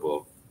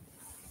unacceptable.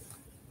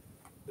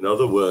 In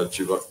other words,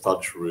 you've got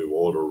fudge room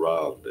all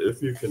around.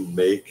 If you can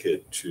make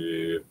it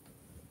to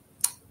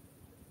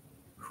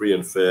free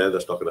and fair,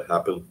 that's not going to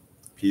happen.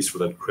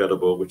 Peaceful and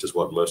credible, which is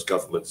what most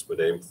governments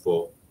would aim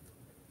for.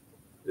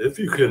 If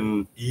you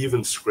can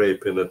even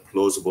scrape in at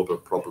plausible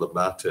but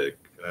problematic,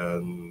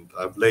 and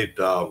I've laid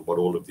down what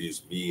all of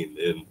these mean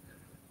in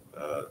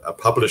a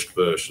published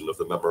version of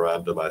the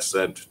memorandum I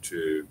sent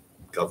to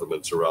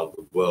governments around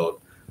the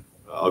world.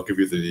 I'll give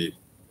you the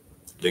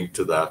link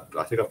to that.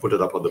 I think I put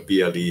it up on the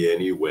BLE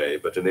anyway,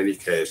 but in any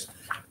case,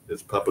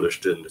 it's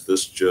published in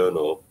this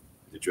journal,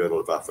 the Journal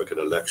of African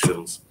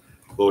Elections,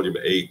 volume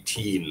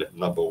 18,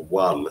 number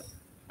 1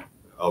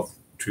 of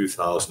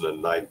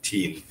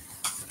 2019.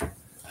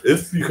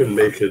 If you can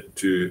make it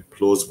to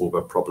plausible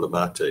but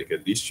problematic,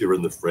 at least you're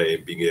in the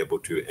frame being able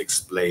to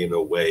explain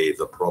away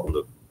the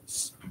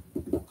problems.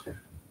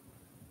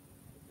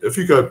 If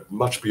you go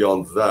much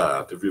beyond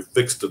that, if you've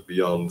fixed it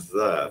beyond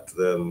that,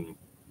 then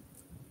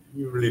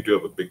you really do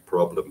have a big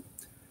problem,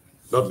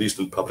 not least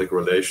in public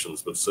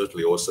relations, but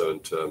certainly also in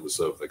terms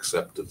of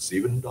acceptance,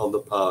 even on the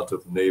part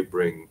of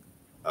neighboring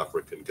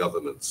African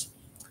governments,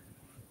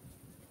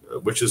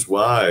 which is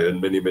why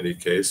in many, many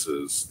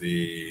cases,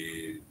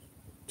 the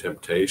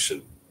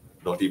temptation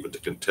not even to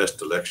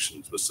contest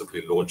elections, but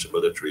simply launch a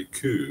military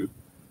coup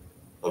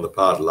on the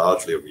part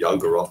largely of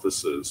younger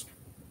officers.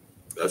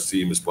 That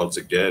seems once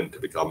again to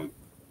becoming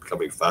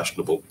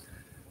fashionable,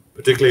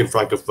 particularly in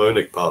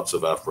francophonic parts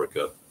of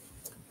Africa.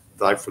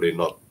 Thankfully,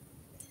 not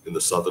in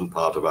the southern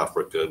part of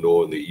Africa,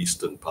 nor in the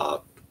eastern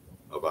part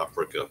of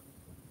Africa.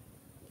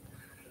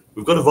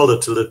 We've got a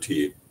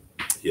volatility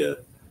here.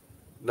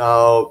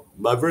 Now,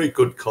 my very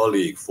good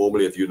colleague,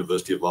 formerly at the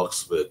University of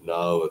Oxford,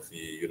 now at the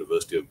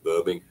University of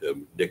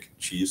Birmingham, Nick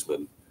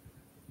Cheeseman,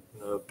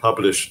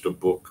 published a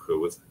book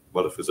with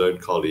one of his own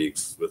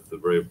colleagues with a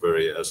very,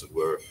 very, as it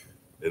were,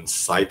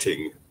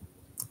 inciting,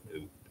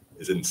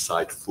 is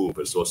insightful,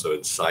 but it's also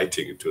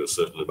inciting to a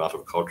certain amount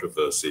of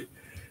controversy,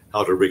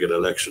 how to rig an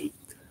election.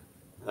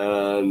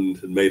 And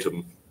it made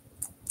him,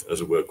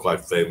 as it were,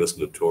 quite famous,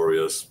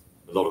 notorious,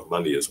 a lot of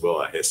money as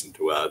well, I hasten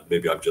to add.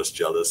 Maybe I'm just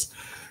jealous.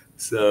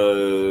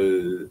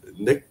 So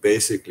Nick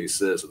basically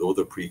says that all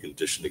the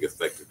preconditioning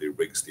effectively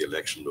rigs the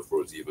election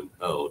before it's even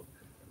held.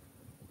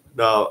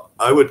 Now,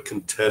 I would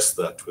contest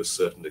that to a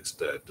certain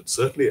extent. It's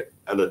certainly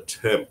an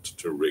attempt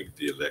to rig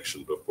the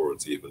election before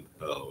it's even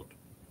held.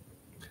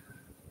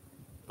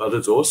 But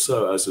it's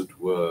also, as it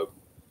were,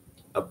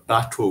 a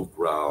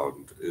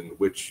battleground in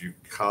which you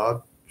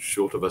can't,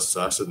 short of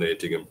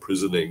assassinating,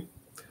 imprisoning,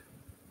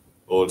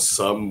 or in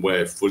some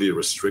way fully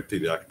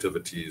restricting the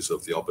activities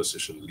of the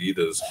opposition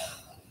leaders,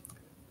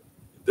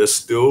 there's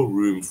still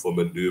room for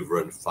maneuver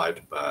and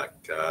fight back,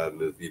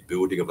 and the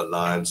building of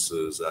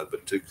alliances, and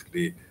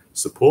particularly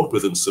support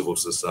within civil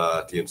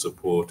society and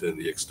support in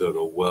the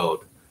external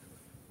world.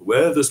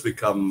 Where this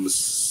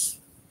becomes,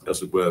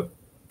 as it were,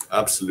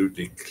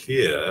 absolutely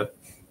clear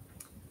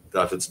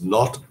that it's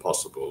not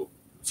possible,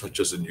 such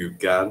as in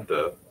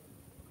Uganda,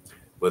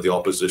 where the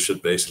opposition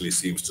basically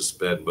seems to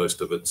spend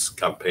most of its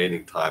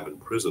campaigning time in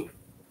prison,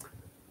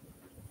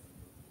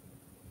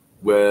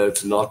 where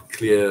it's not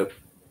clear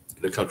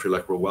in a country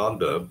like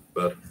Rwanda,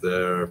 but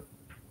there are,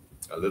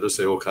 let us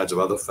say, all kinds of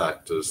other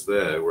factors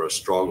there, where a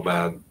strong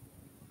man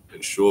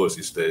ensures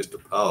he stays to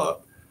power,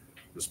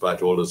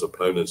 despite all his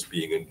opponents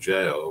being in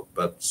jail,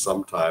 but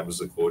sometimes,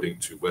 according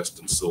to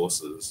Western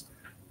sources,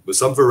 with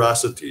some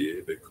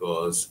veracity,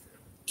 because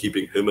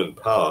keeping him in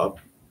power,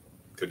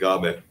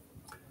 Kagame,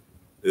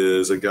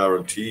 is a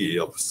guarantee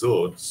of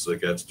sorts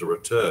against a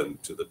return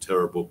to the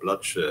terrible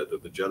bloodshed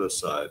of the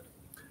genocide.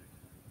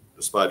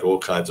 Despite all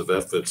kinds of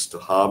efforts to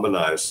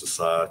harmonize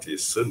society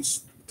since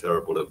the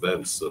terrible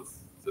events of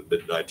the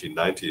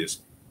mid-1990s,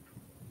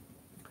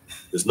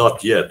 is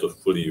not yet a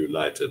fully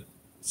united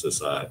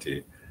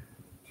society.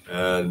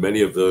 And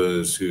many of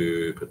those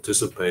who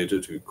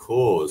participated, who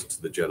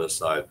caused the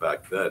genocide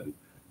back then,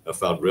 have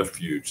found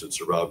refuge in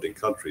surrounding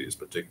countries,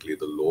 particularly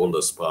the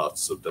lawless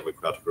parts of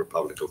Democratic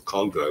Republic of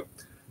Congo,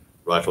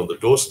 right on the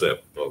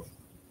doorstep of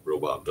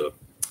Rwanda.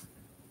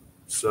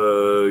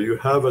 So you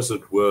have, as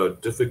it were,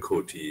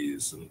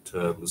 difficulties in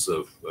terms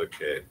of,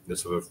 okay,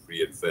 let's have a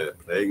free and fair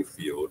playing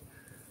field,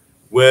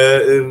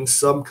 where in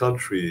some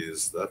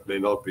countries that may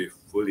not be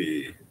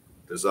fully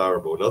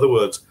desirable. In other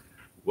words,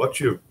 what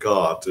you've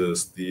got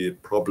is the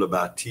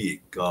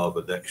problematique of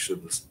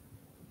elections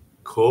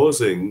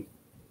causing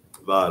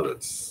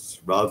violence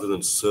rather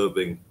than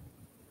serving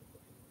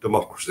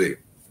democracy.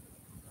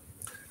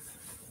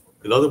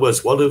 In other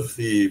words, what if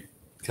the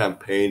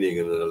campaigning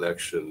in an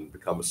election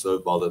becomes so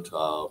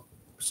volatile,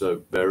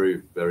 so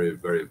very, very,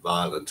 very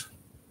violent,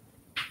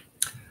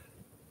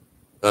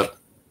 that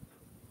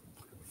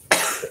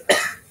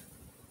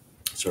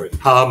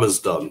harm is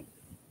done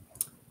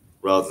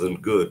rather than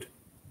good?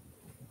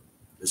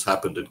 This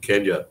happened in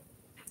Kenya,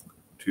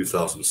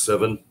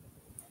 2007.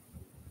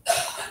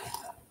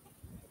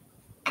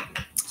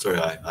 Sorry,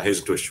 I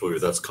hasten to assure you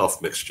that's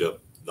cough mixture,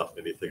 not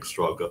anything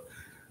stronger.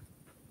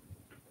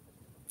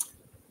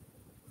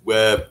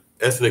 Where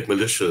ethnic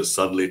militias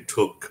suddenly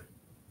took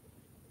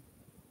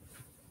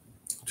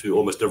to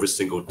almost every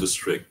single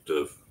district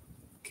of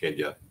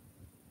Kenya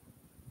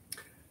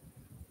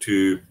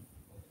to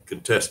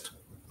contest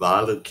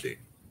violently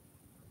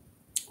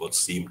what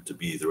seemed to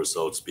be the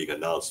results being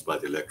announced by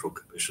the Electoral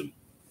Commission.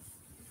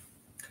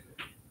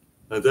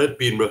 And they'd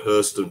been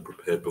rehearsed and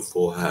prepared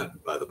beforehand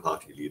by the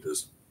party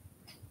leaders.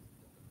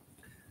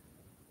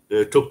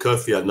 It took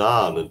Kofi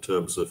Annan, in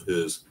terms of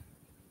his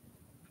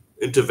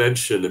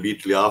intervention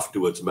immediately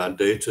afterwards,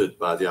 mandated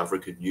by the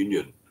African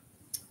Union,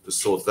 to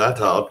sort that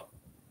out.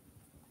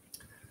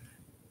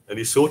 And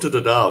he sorted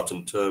it out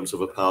in terms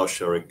of a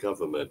power-sharing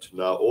government.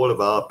 Now, all of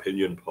our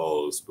opinion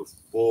polls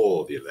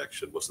before the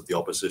election was that the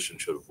opposition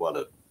should have won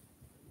it.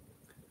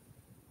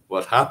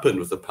 What happened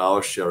with the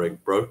power-sharing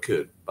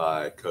brokered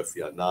by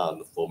Kofi Annan,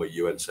 the former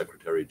UN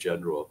Secretary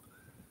General,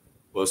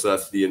 was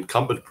that the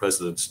incumbent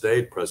president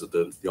stayed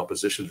president, the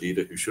opposition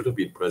leader who should have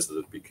been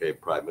president became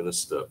prime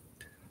minister.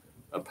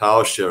 A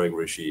power-sharing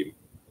regime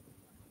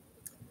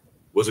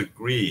was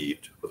agreed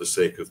for the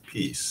sake of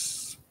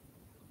peace.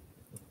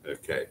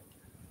 Okay.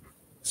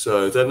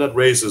 So then that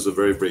raises a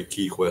very, very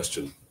key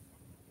question.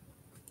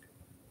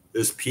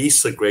 Is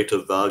peace a greater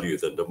value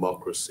than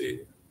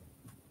democracy?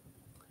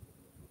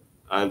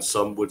 And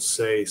some would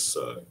say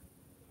so.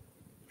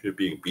 If you're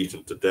being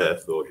beaten to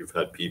death, or if you've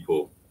had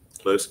people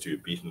close to you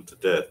beaten to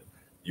death,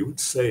 you would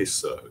say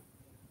so.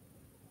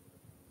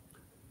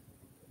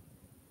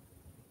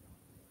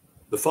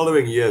 The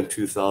following year, in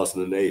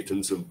 2008,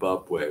 in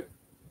Zimbabwe,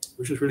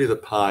 which is really the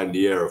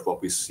pioneer of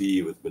what we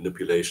see with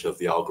manipulation of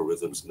the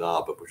algorithms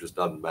now, but which is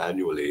done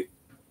manually,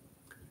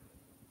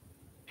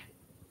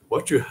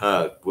 what you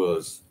had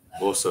was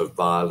also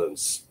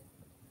violence,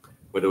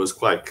 when it was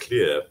quite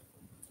clear,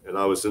 and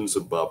I was in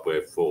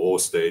Zimbabwe for all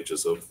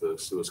stages of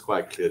this, it was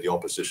quite clear the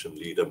opposition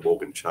leader,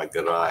 Morgan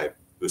Tsvangirai,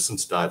 who has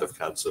since died of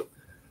cancer,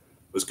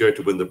 was going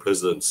to win the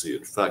presidency.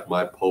 In fact,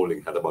 my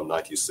polling had him on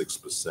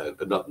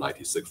 96%, not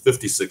 96,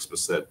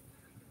 56%.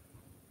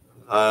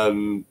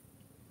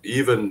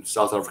 Even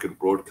South African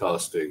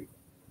Broadcasting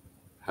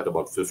had him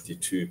on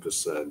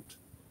 52%.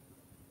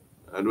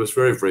 And it was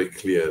very, very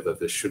clear that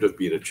there should have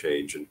been a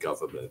change in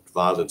government.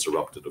 Violence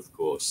erupted, of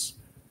course.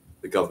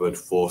 The government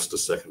forced a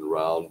second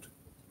round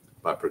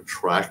by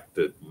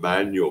protracted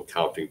manual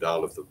counting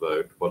down of the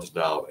vote, what is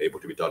now able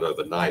to be done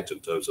overnight in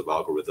terms of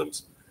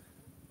algorithms.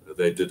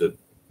 They did it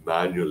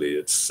manually,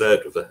 it's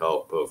said, with the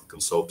help of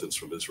consultants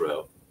from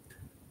Israel.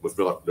 We've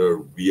got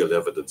no real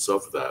evidence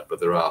of that, but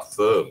there are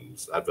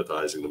firms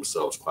advertising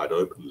themselves quite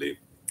openly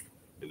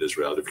in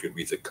Israel. If you can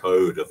read the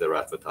code of their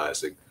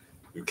advertising,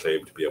 who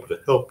claim to be able to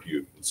help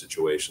you in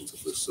situations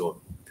of this sort.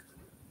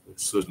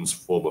 It's a certain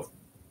form of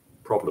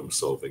problem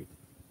solving.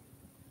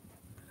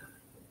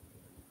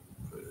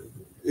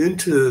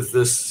 Into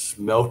this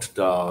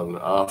meltdown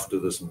after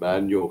this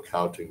manual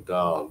counting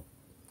down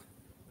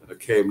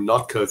came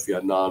not Kofi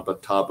Annan,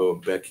 but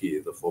Thabo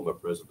Mbeki, the former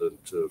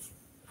president of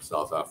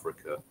South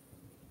Africa.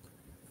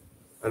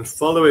 And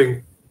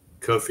following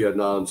Kofi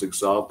Annan's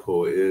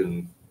example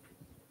in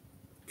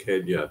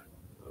Kenya,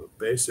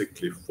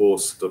 basically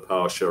forced a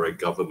power-sharing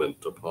government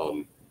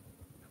upon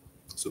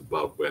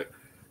Zimbabwe.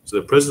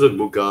 So President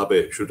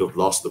Mugabe should have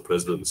lost the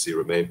presidency,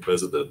 remained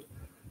president,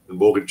 and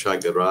Morgan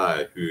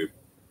Tsvangirai, who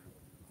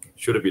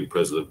should have been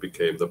president,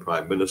 became the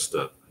prime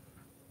minister.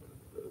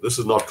 This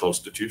is not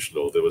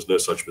constitutional. There was no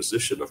such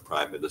position of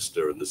prime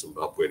minister in the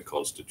Zimbabwean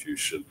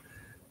constitution.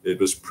 It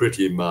was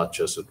pretty much,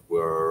 as it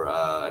were,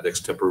 an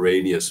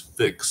extemporaneous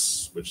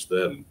fix, which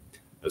then,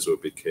 as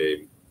it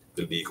became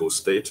the legal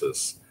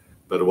status,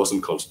 but it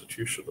wasn't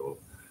constitutional.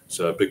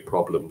 So a big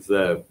problem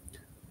there.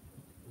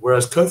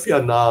 Whereas Kofi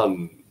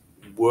Annan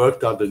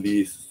worked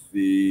underneath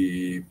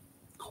the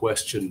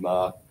question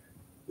mark,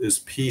 is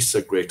peace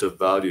a greater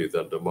value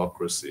than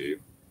democracy?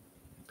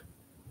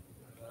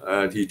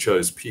 And he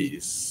chose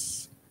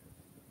peace.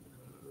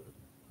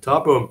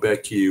 Thabo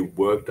Mbeki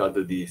worked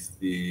underneath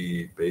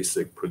the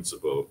basic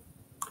principle,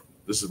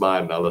 this is my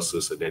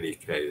analysis in any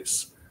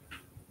case,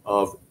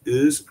 of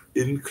is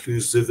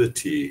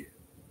inclusivity,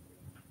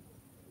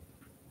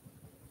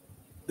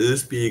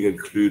 is being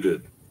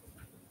included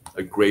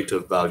a greater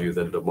value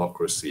than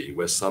democracy,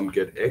 where some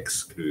get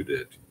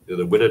excluded? You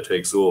know, the winner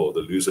takes all,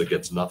 the loser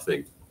gets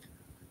nothing.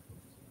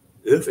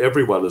 If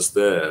everyone is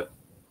there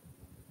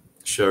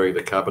sharing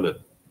the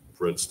cabinet,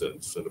 for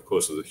instance, and of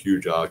course there's a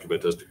huge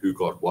argument as to who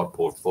got what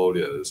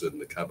portfolios in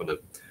the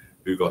cabinet,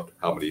 who got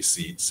how many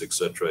seats,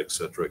 etc.,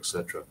 etc.,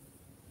 etc.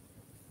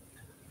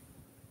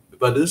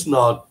 But is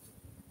not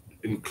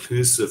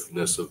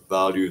inclusiveness of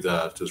value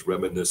that is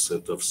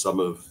reminiscent of some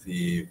of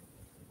the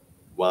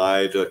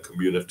wider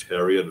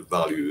communitarian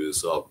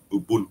values of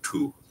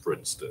Ubuntu, for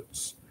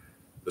instance,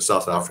 the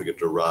South African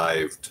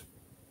derived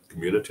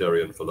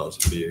communitarian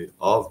philosophy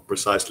of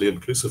precisely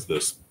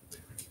inclusiveness?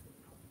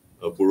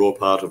 We're all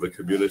part of a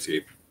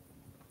community.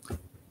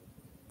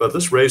 But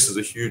this raises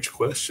a huge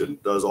question.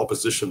 Does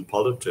opposition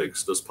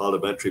politics, does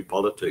parliamentary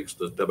politics,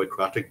 does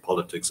democratic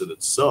politics in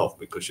itself,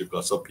 because you've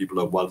got some people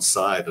on one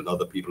side and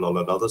other people on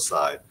another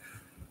side,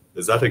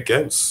 is that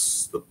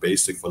against the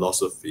basic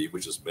philosophy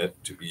which is meant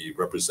to be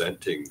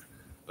representing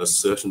a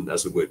certain,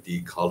 as it were,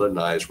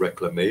 decolonized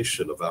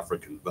reclamation of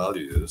African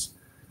values?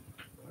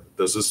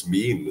 Does this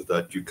mean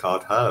that you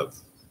can't have,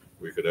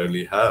 we can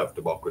only have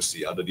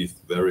democracy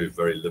underneath very,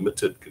 very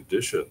limited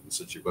conditions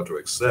that you've got to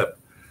accept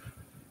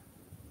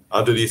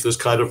underneath this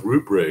kind of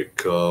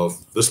rubric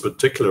of this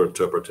particular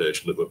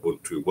interpretation of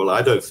Ubuntu? Well,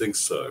 I don't think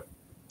so.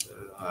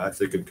 I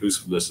think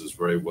inclusiveness is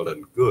very well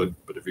and good,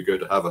 but if you're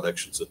going to have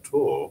elections at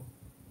all,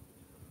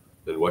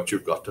 then what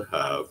you've got to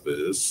have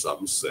is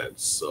some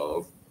sense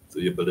of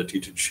the ability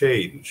to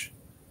change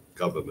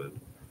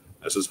government,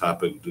 as has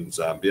happened in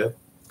Zambia,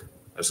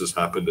 as has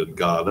happened in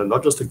Ghana.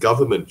 Not just a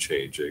government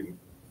changing,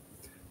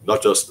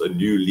 not just a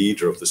new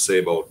leader of the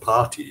same old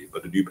party,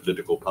 but a new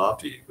political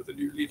party with a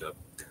new leader.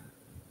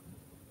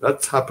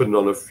 That's happened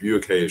on a few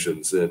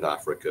occasions in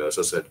Africa, as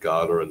I said,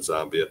 Ghana and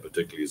Zambia,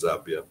 particularly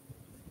Zambia.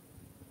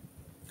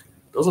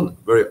 It doesn't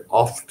very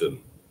often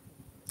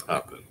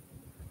happen.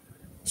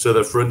 So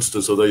that, for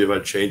instance, although you've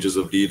had changes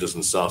of leaders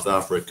in South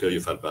Africa,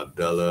 you've had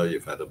Mandela,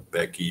 you've had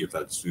Mbeki, you've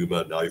had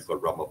Zuma, now you've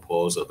got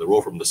Ramaphosa, they're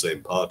all from the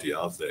same party,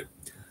 aren't they?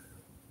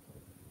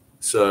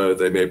 So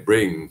they may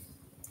bring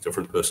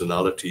different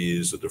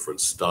personalities, a different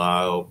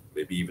style,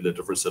 maybe even a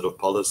different set of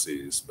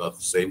policies,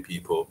 but same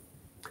people,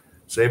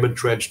 same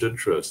entrenched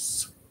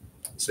interests,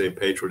 same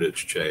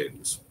patronage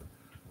chains.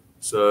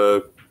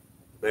 So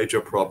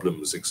major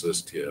problems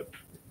exist here.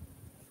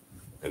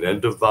 An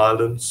end of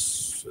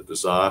violence, a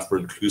desire for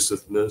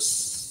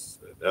inclusiveness,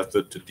 an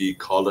effort to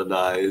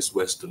decolonize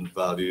Western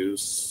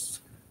values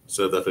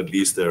so that at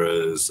least there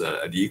is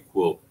an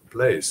equal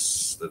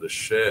place that is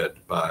shared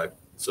by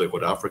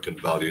so-called African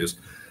values,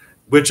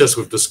 which, as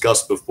we've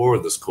discussed before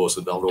in this course,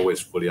 are not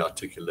always fully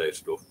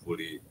articulated or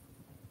fully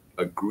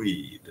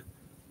agreed.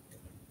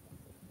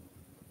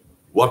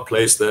 What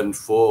place then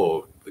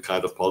for the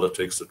kind of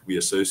politics that we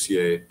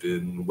associate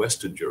in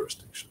Western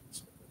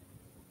jurisdictions?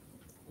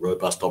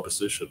 Robust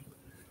opposition,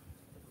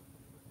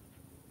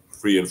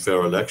 free and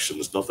fair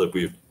elections, not that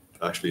we've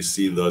actually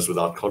seen those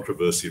without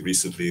controversy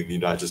recently in the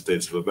United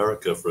States of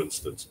America, for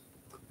instance,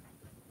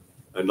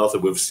 and not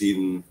that we've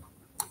seen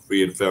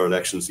free and fair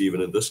elections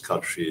even in this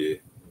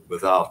country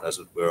without, as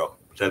it were,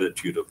 a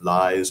plenitude of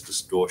lies,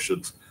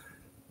 distortions,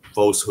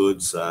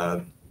 falsehoods,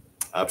 and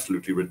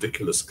absolutely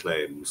ridiculous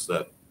claims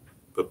that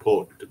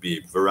purport to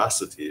be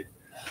veracity.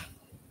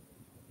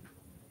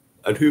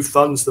 And who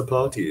funds the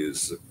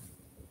parties?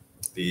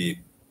 The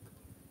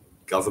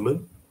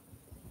government,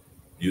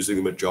 using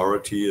the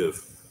majority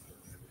of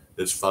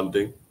its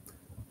funding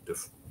to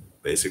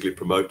basically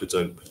promote its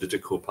own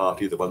political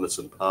party, the one that's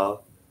in power.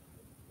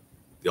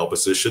 The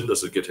opposition,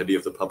 does it get any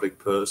of the public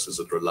purse? Is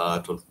it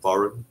reliant on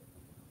foreign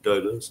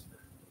donors?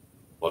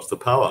 What's the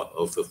power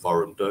of the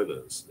foreign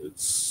donors?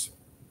 It's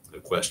a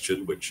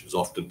question which is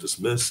often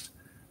dismissed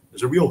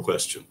as a real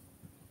question,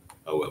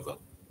 however.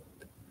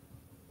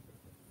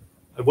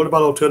 And what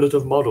about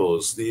alternative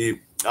models? The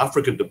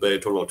African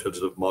debate on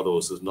alternative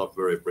models is not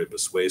very, very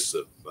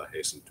persuasive, I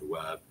hasten to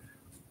add.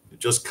 It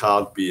just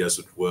can't be, as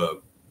it were,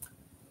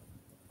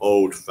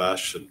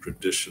 old-fashioned,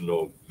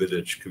 traditional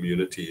village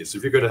communities.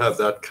 If you're going to have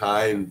that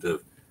kind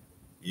of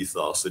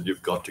ethos, then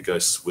you've got to go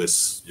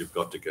Swiss, you've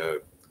got to go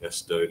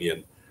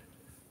Estonian.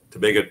 To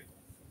make it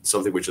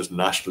something which is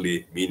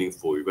nationally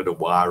meaningful, you've got to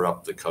wire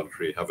up the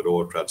country, have it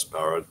all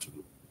transparent,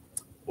 and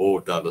all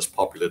done as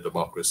popular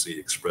democracy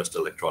expressed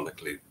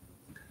electronically.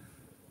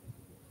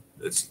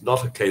 It's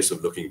not a case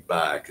of looking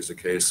back, it's a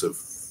case of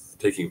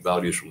taking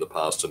values from the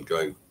past and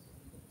going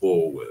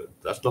forward.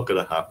 That's not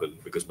going to happen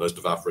because most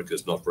of Africa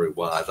is not very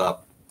wired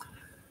up.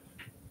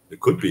 It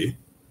could be,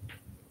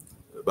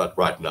 but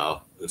right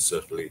now it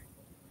certainly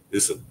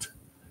isn't.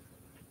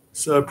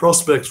 So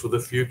prospects for the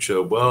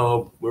future,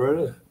 well, we're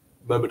in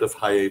moment of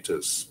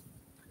hiatus.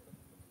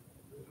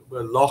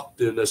 We're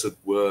locked in, as it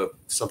were,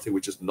 something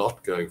which is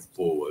not going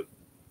forward,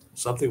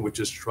 something which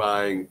is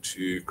trying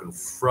to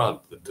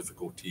confront the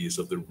difficulties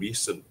of the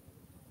recent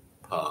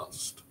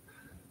past.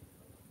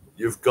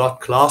 You've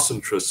got class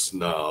interests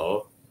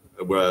now,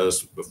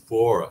 whereas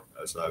before,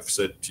 as I've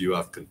said to you,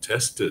 I've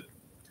contested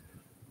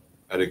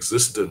an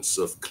existence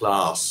of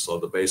class on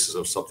the basis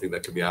of something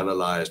that can be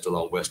analyzed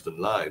along Western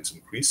lines.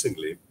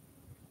 Increasingly,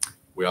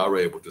 we are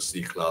able to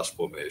see class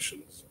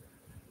formations,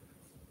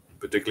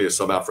 particularly as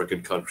some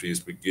African countries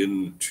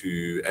begin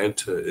to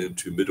enter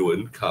into middle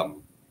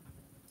income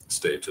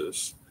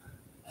status.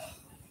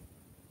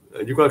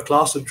 And you've got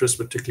class interests,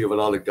 particularly of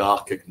an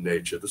oligarchic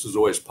nature. This is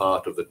always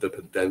part of the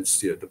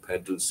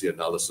dependency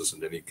analysis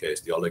in any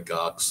case. The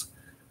oligarchs,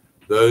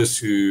 those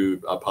who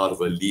are part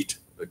of elite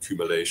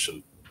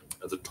accumulation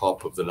at the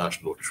top of the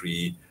national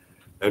tree,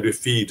 and who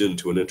feed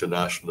into an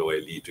international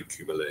elite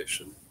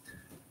accumulation.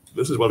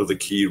 This is one of the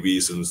key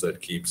reasons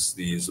that keeps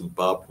the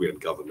Zimbabwean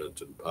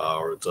government in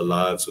power. Its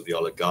alliance with the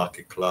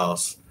oligarchic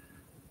class,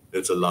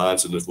 its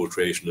alliance and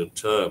infiltration in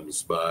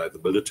terms by the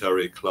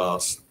military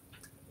class.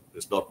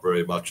 There's not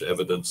very much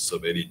evidence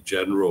of any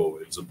general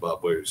in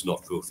Zimbabwe who's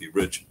not filthy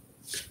rich.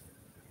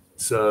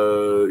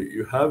 So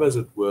you have, as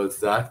it were,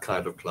 that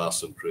kind of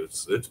class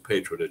interest, its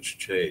patronage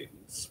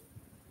chains,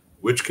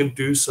 which can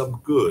do some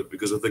good,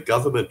 because if the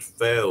government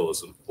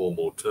fails in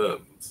formal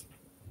terms,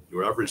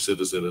 your average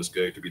citizen is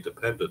going to be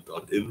dependent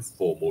on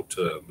informal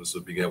terms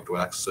of being able to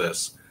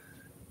access,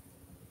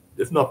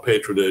 if not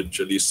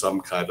patronage, at least some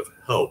kind of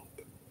help.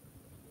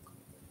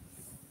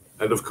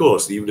 And of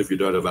course, even if you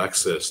don't have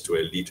access to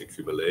elite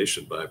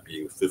accumulation by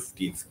being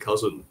 15th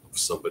cousin of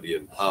somebody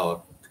in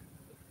power,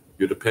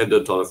 you're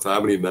dependent on a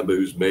family member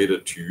who's made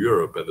it to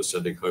Europe and is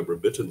sending home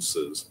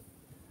remittances.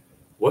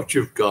 What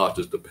you've got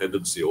is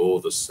dependency all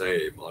the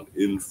same on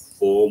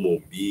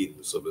informal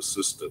means of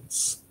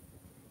assistance.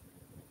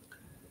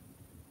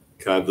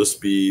 Can this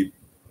be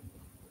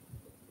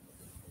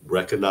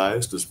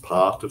recognized as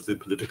part of the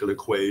political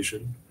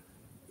equation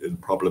in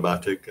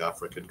problematic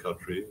African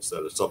countries?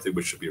 That is something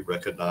which should be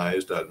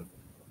recognized and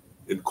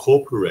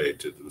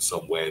incorporated in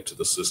some way into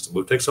the system. It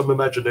will take some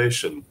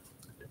imagination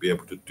to be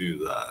able to do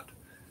that.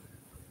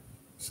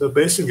 So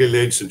basically,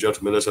 ladies and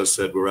gentlemen, as I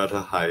said, we're at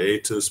a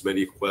hiatus,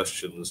 many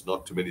questions,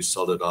 not too many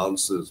solid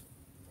answers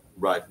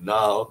right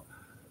now.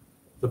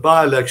 The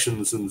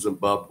by-elections in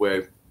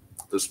Zimbabwe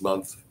this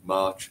month,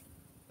 March,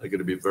 are going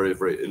to be very,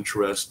 very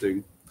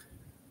interesting.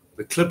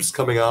 The clips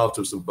coming out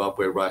of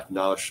Zimbabwe right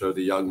now show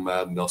the young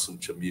man Nelson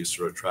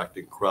Chamisa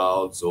attracting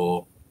crowds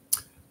or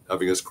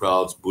having his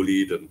crowds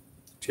bullied and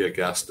tear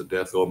gassed to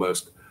death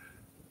almost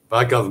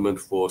by government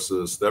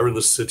forces. They're in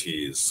the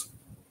cities.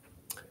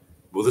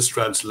 Will this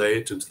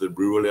translate into the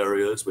rural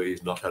areas where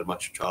he's not had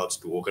much chance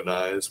to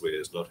organize, where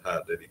he's not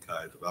had any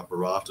kind of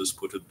apparatus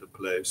put into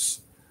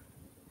place?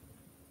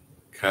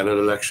 Can an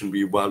election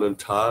be won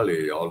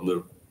entirely on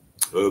the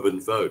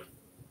urban vote?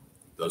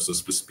 Does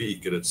this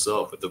bespeak in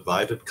itself a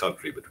divided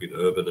country between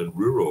urban and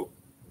rural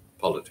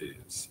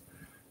polities?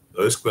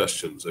 Those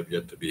questions have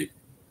yet to be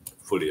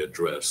fully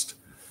addressed.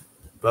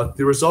 But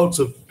the results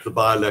of the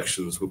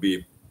by-elections will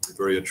be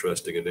very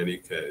interesting in any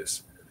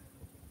case.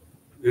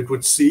 It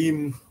would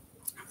seem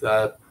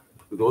that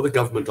with all the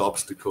government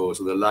obstacles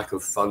and the lack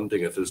of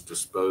funding at his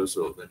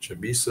disposal, that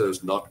Chamisa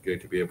is not going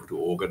to be able to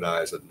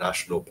organize a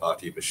national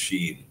party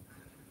machine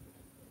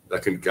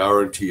that can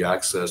guarantee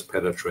access,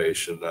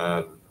 penetration,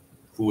 and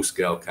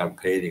full-scale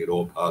campaigning in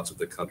all parts of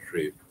the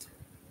country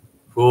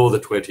for the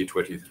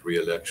 2023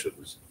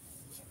 elections,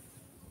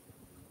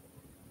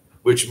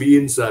 which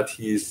means that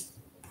he's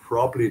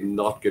probably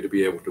not going to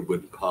be able to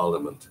win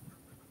parliament.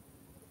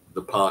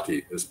 The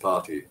party, his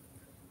party,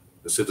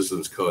 the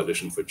Citizens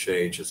Coalition for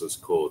Change, as it's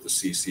called, the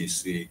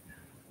CCC,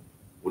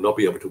 will not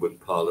be able to win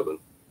parliament.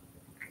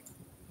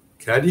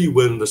 Can he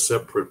win the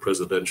separate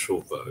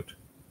presidential vote?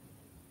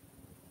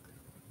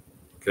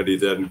 Can he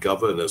then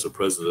govern as a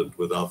president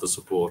without the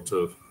support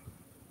of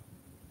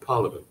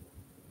parliament?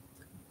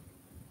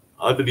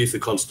 Underneath the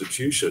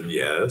constitution,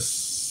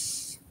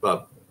 yes,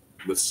 but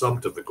with some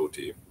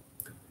difficulty.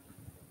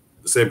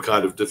 The same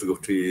kind of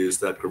difficulties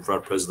that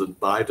confront President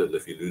Biden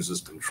if he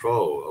loses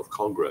control of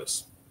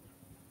Congress.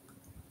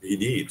 He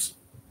needs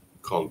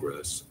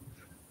Congress.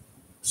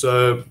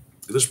 So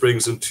this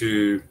brings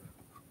into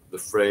the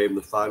frame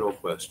the final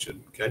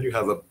question. Can you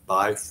have a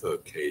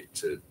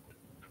bifurcated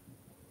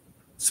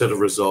set of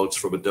results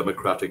from a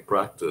democratic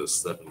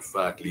practice that in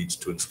fact leads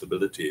to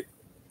instability?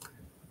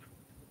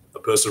 A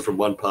person from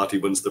one party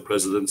wins the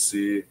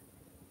presidency,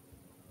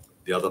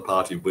 the other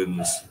party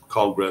wins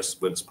Congress,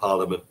 wins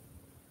parliament,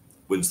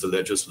 wins the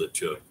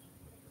legislature.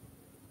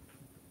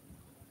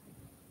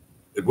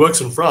 It works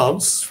in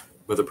France,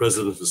 where the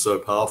president is so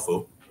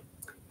powerful,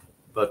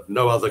 but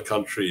no other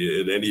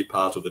country in any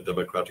part of the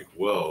democratic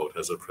world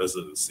has a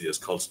presidency as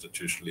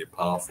constitutionally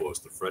powerful as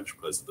the French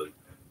president.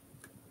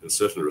 In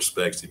certain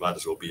respects, he might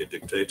as well be a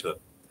dictator.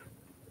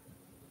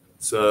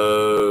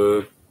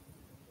 So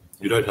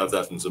you don't have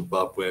that in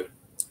Zimbabwe.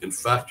 In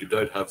fact, you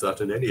don't have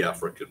that in any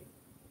African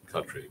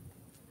country.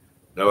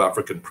 No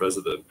African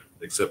president,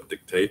 except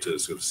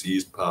dictators who have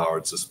seized power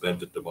and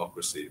suspended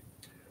democracy.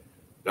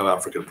 No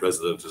African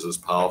president is as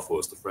powerful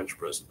as the French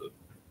president.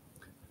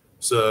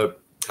 So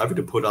having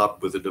to put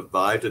up with a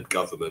divided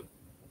government,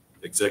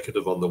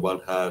 executive on the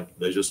one hand,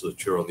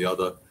 legislature on the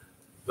other,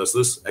 there's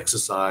this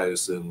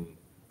exercise in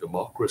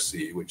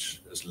democracy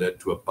which has led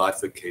to a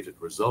bifurcated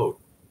result.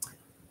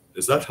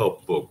 Is that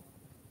helpful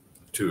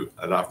to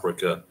an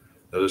Africa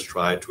that has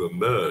tried to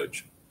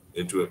emerge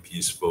into a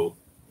peaceful,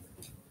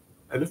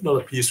 and if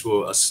not a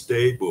peaceful, a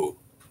stable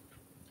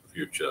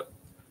future?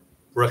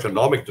 For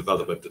economic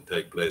development to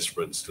take place,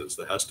 for instance,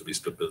 there has to be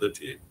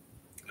stability,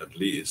 at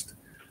least.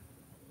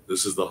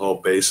 This is the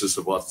whole basis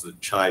of what the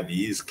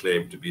Chinese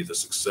claim to be the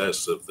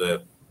success of their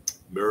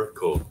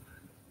miracle.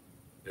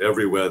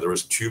 Everywhere there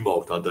is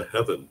tumult under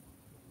heaven,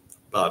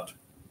 but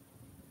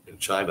in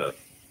China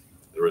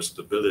there is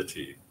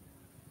stability,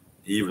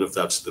 even if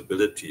that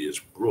stability is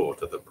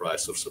brought at the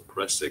price of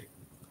suppressing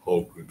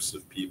whole groups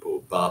of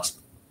people, vast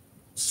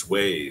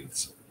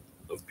swathes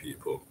of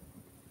people.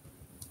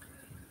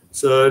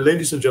 So,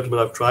 ladies and gentlemen,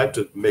 I've tried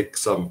to make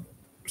some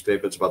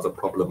statements about the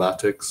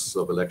problematics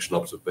of election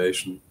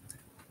observation,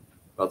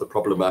 about the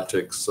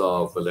problematics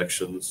of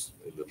elections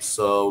in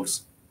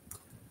themselves,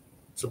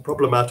 some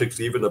problematics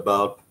even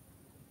about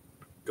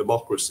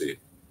democracy.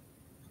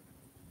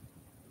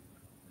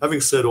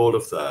 Having said all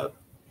of that,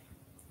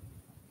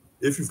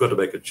 if you've got to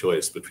make a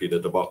choice between a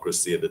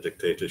democracy and a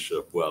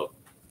dictatorship, well,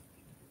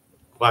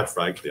 quite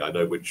frankly, I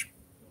know which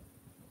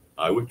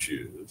I would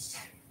choose.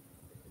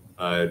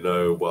 I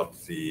know what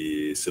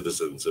the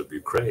citizens of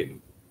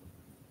Ukraine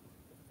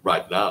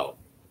right now,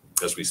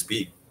 as we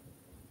speak,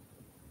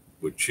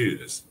 would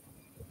choose.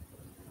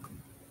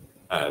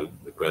 And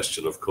the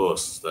question, of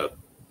course, that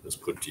is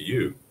put to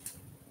you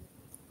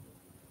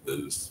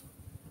is,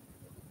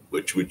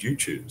 which would you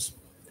choose?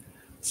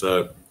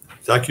 So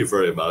thank you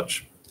very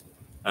much.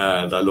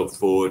 And I look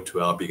forward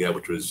to our being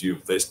able to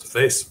resume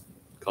face-to-face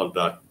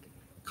contact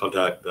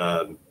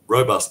and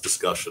robust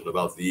discussion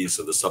about these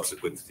and the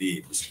subsequent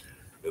themes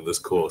in this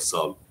course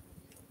on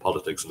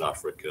politics in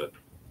Africa.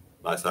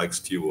 My thanks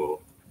to you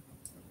all.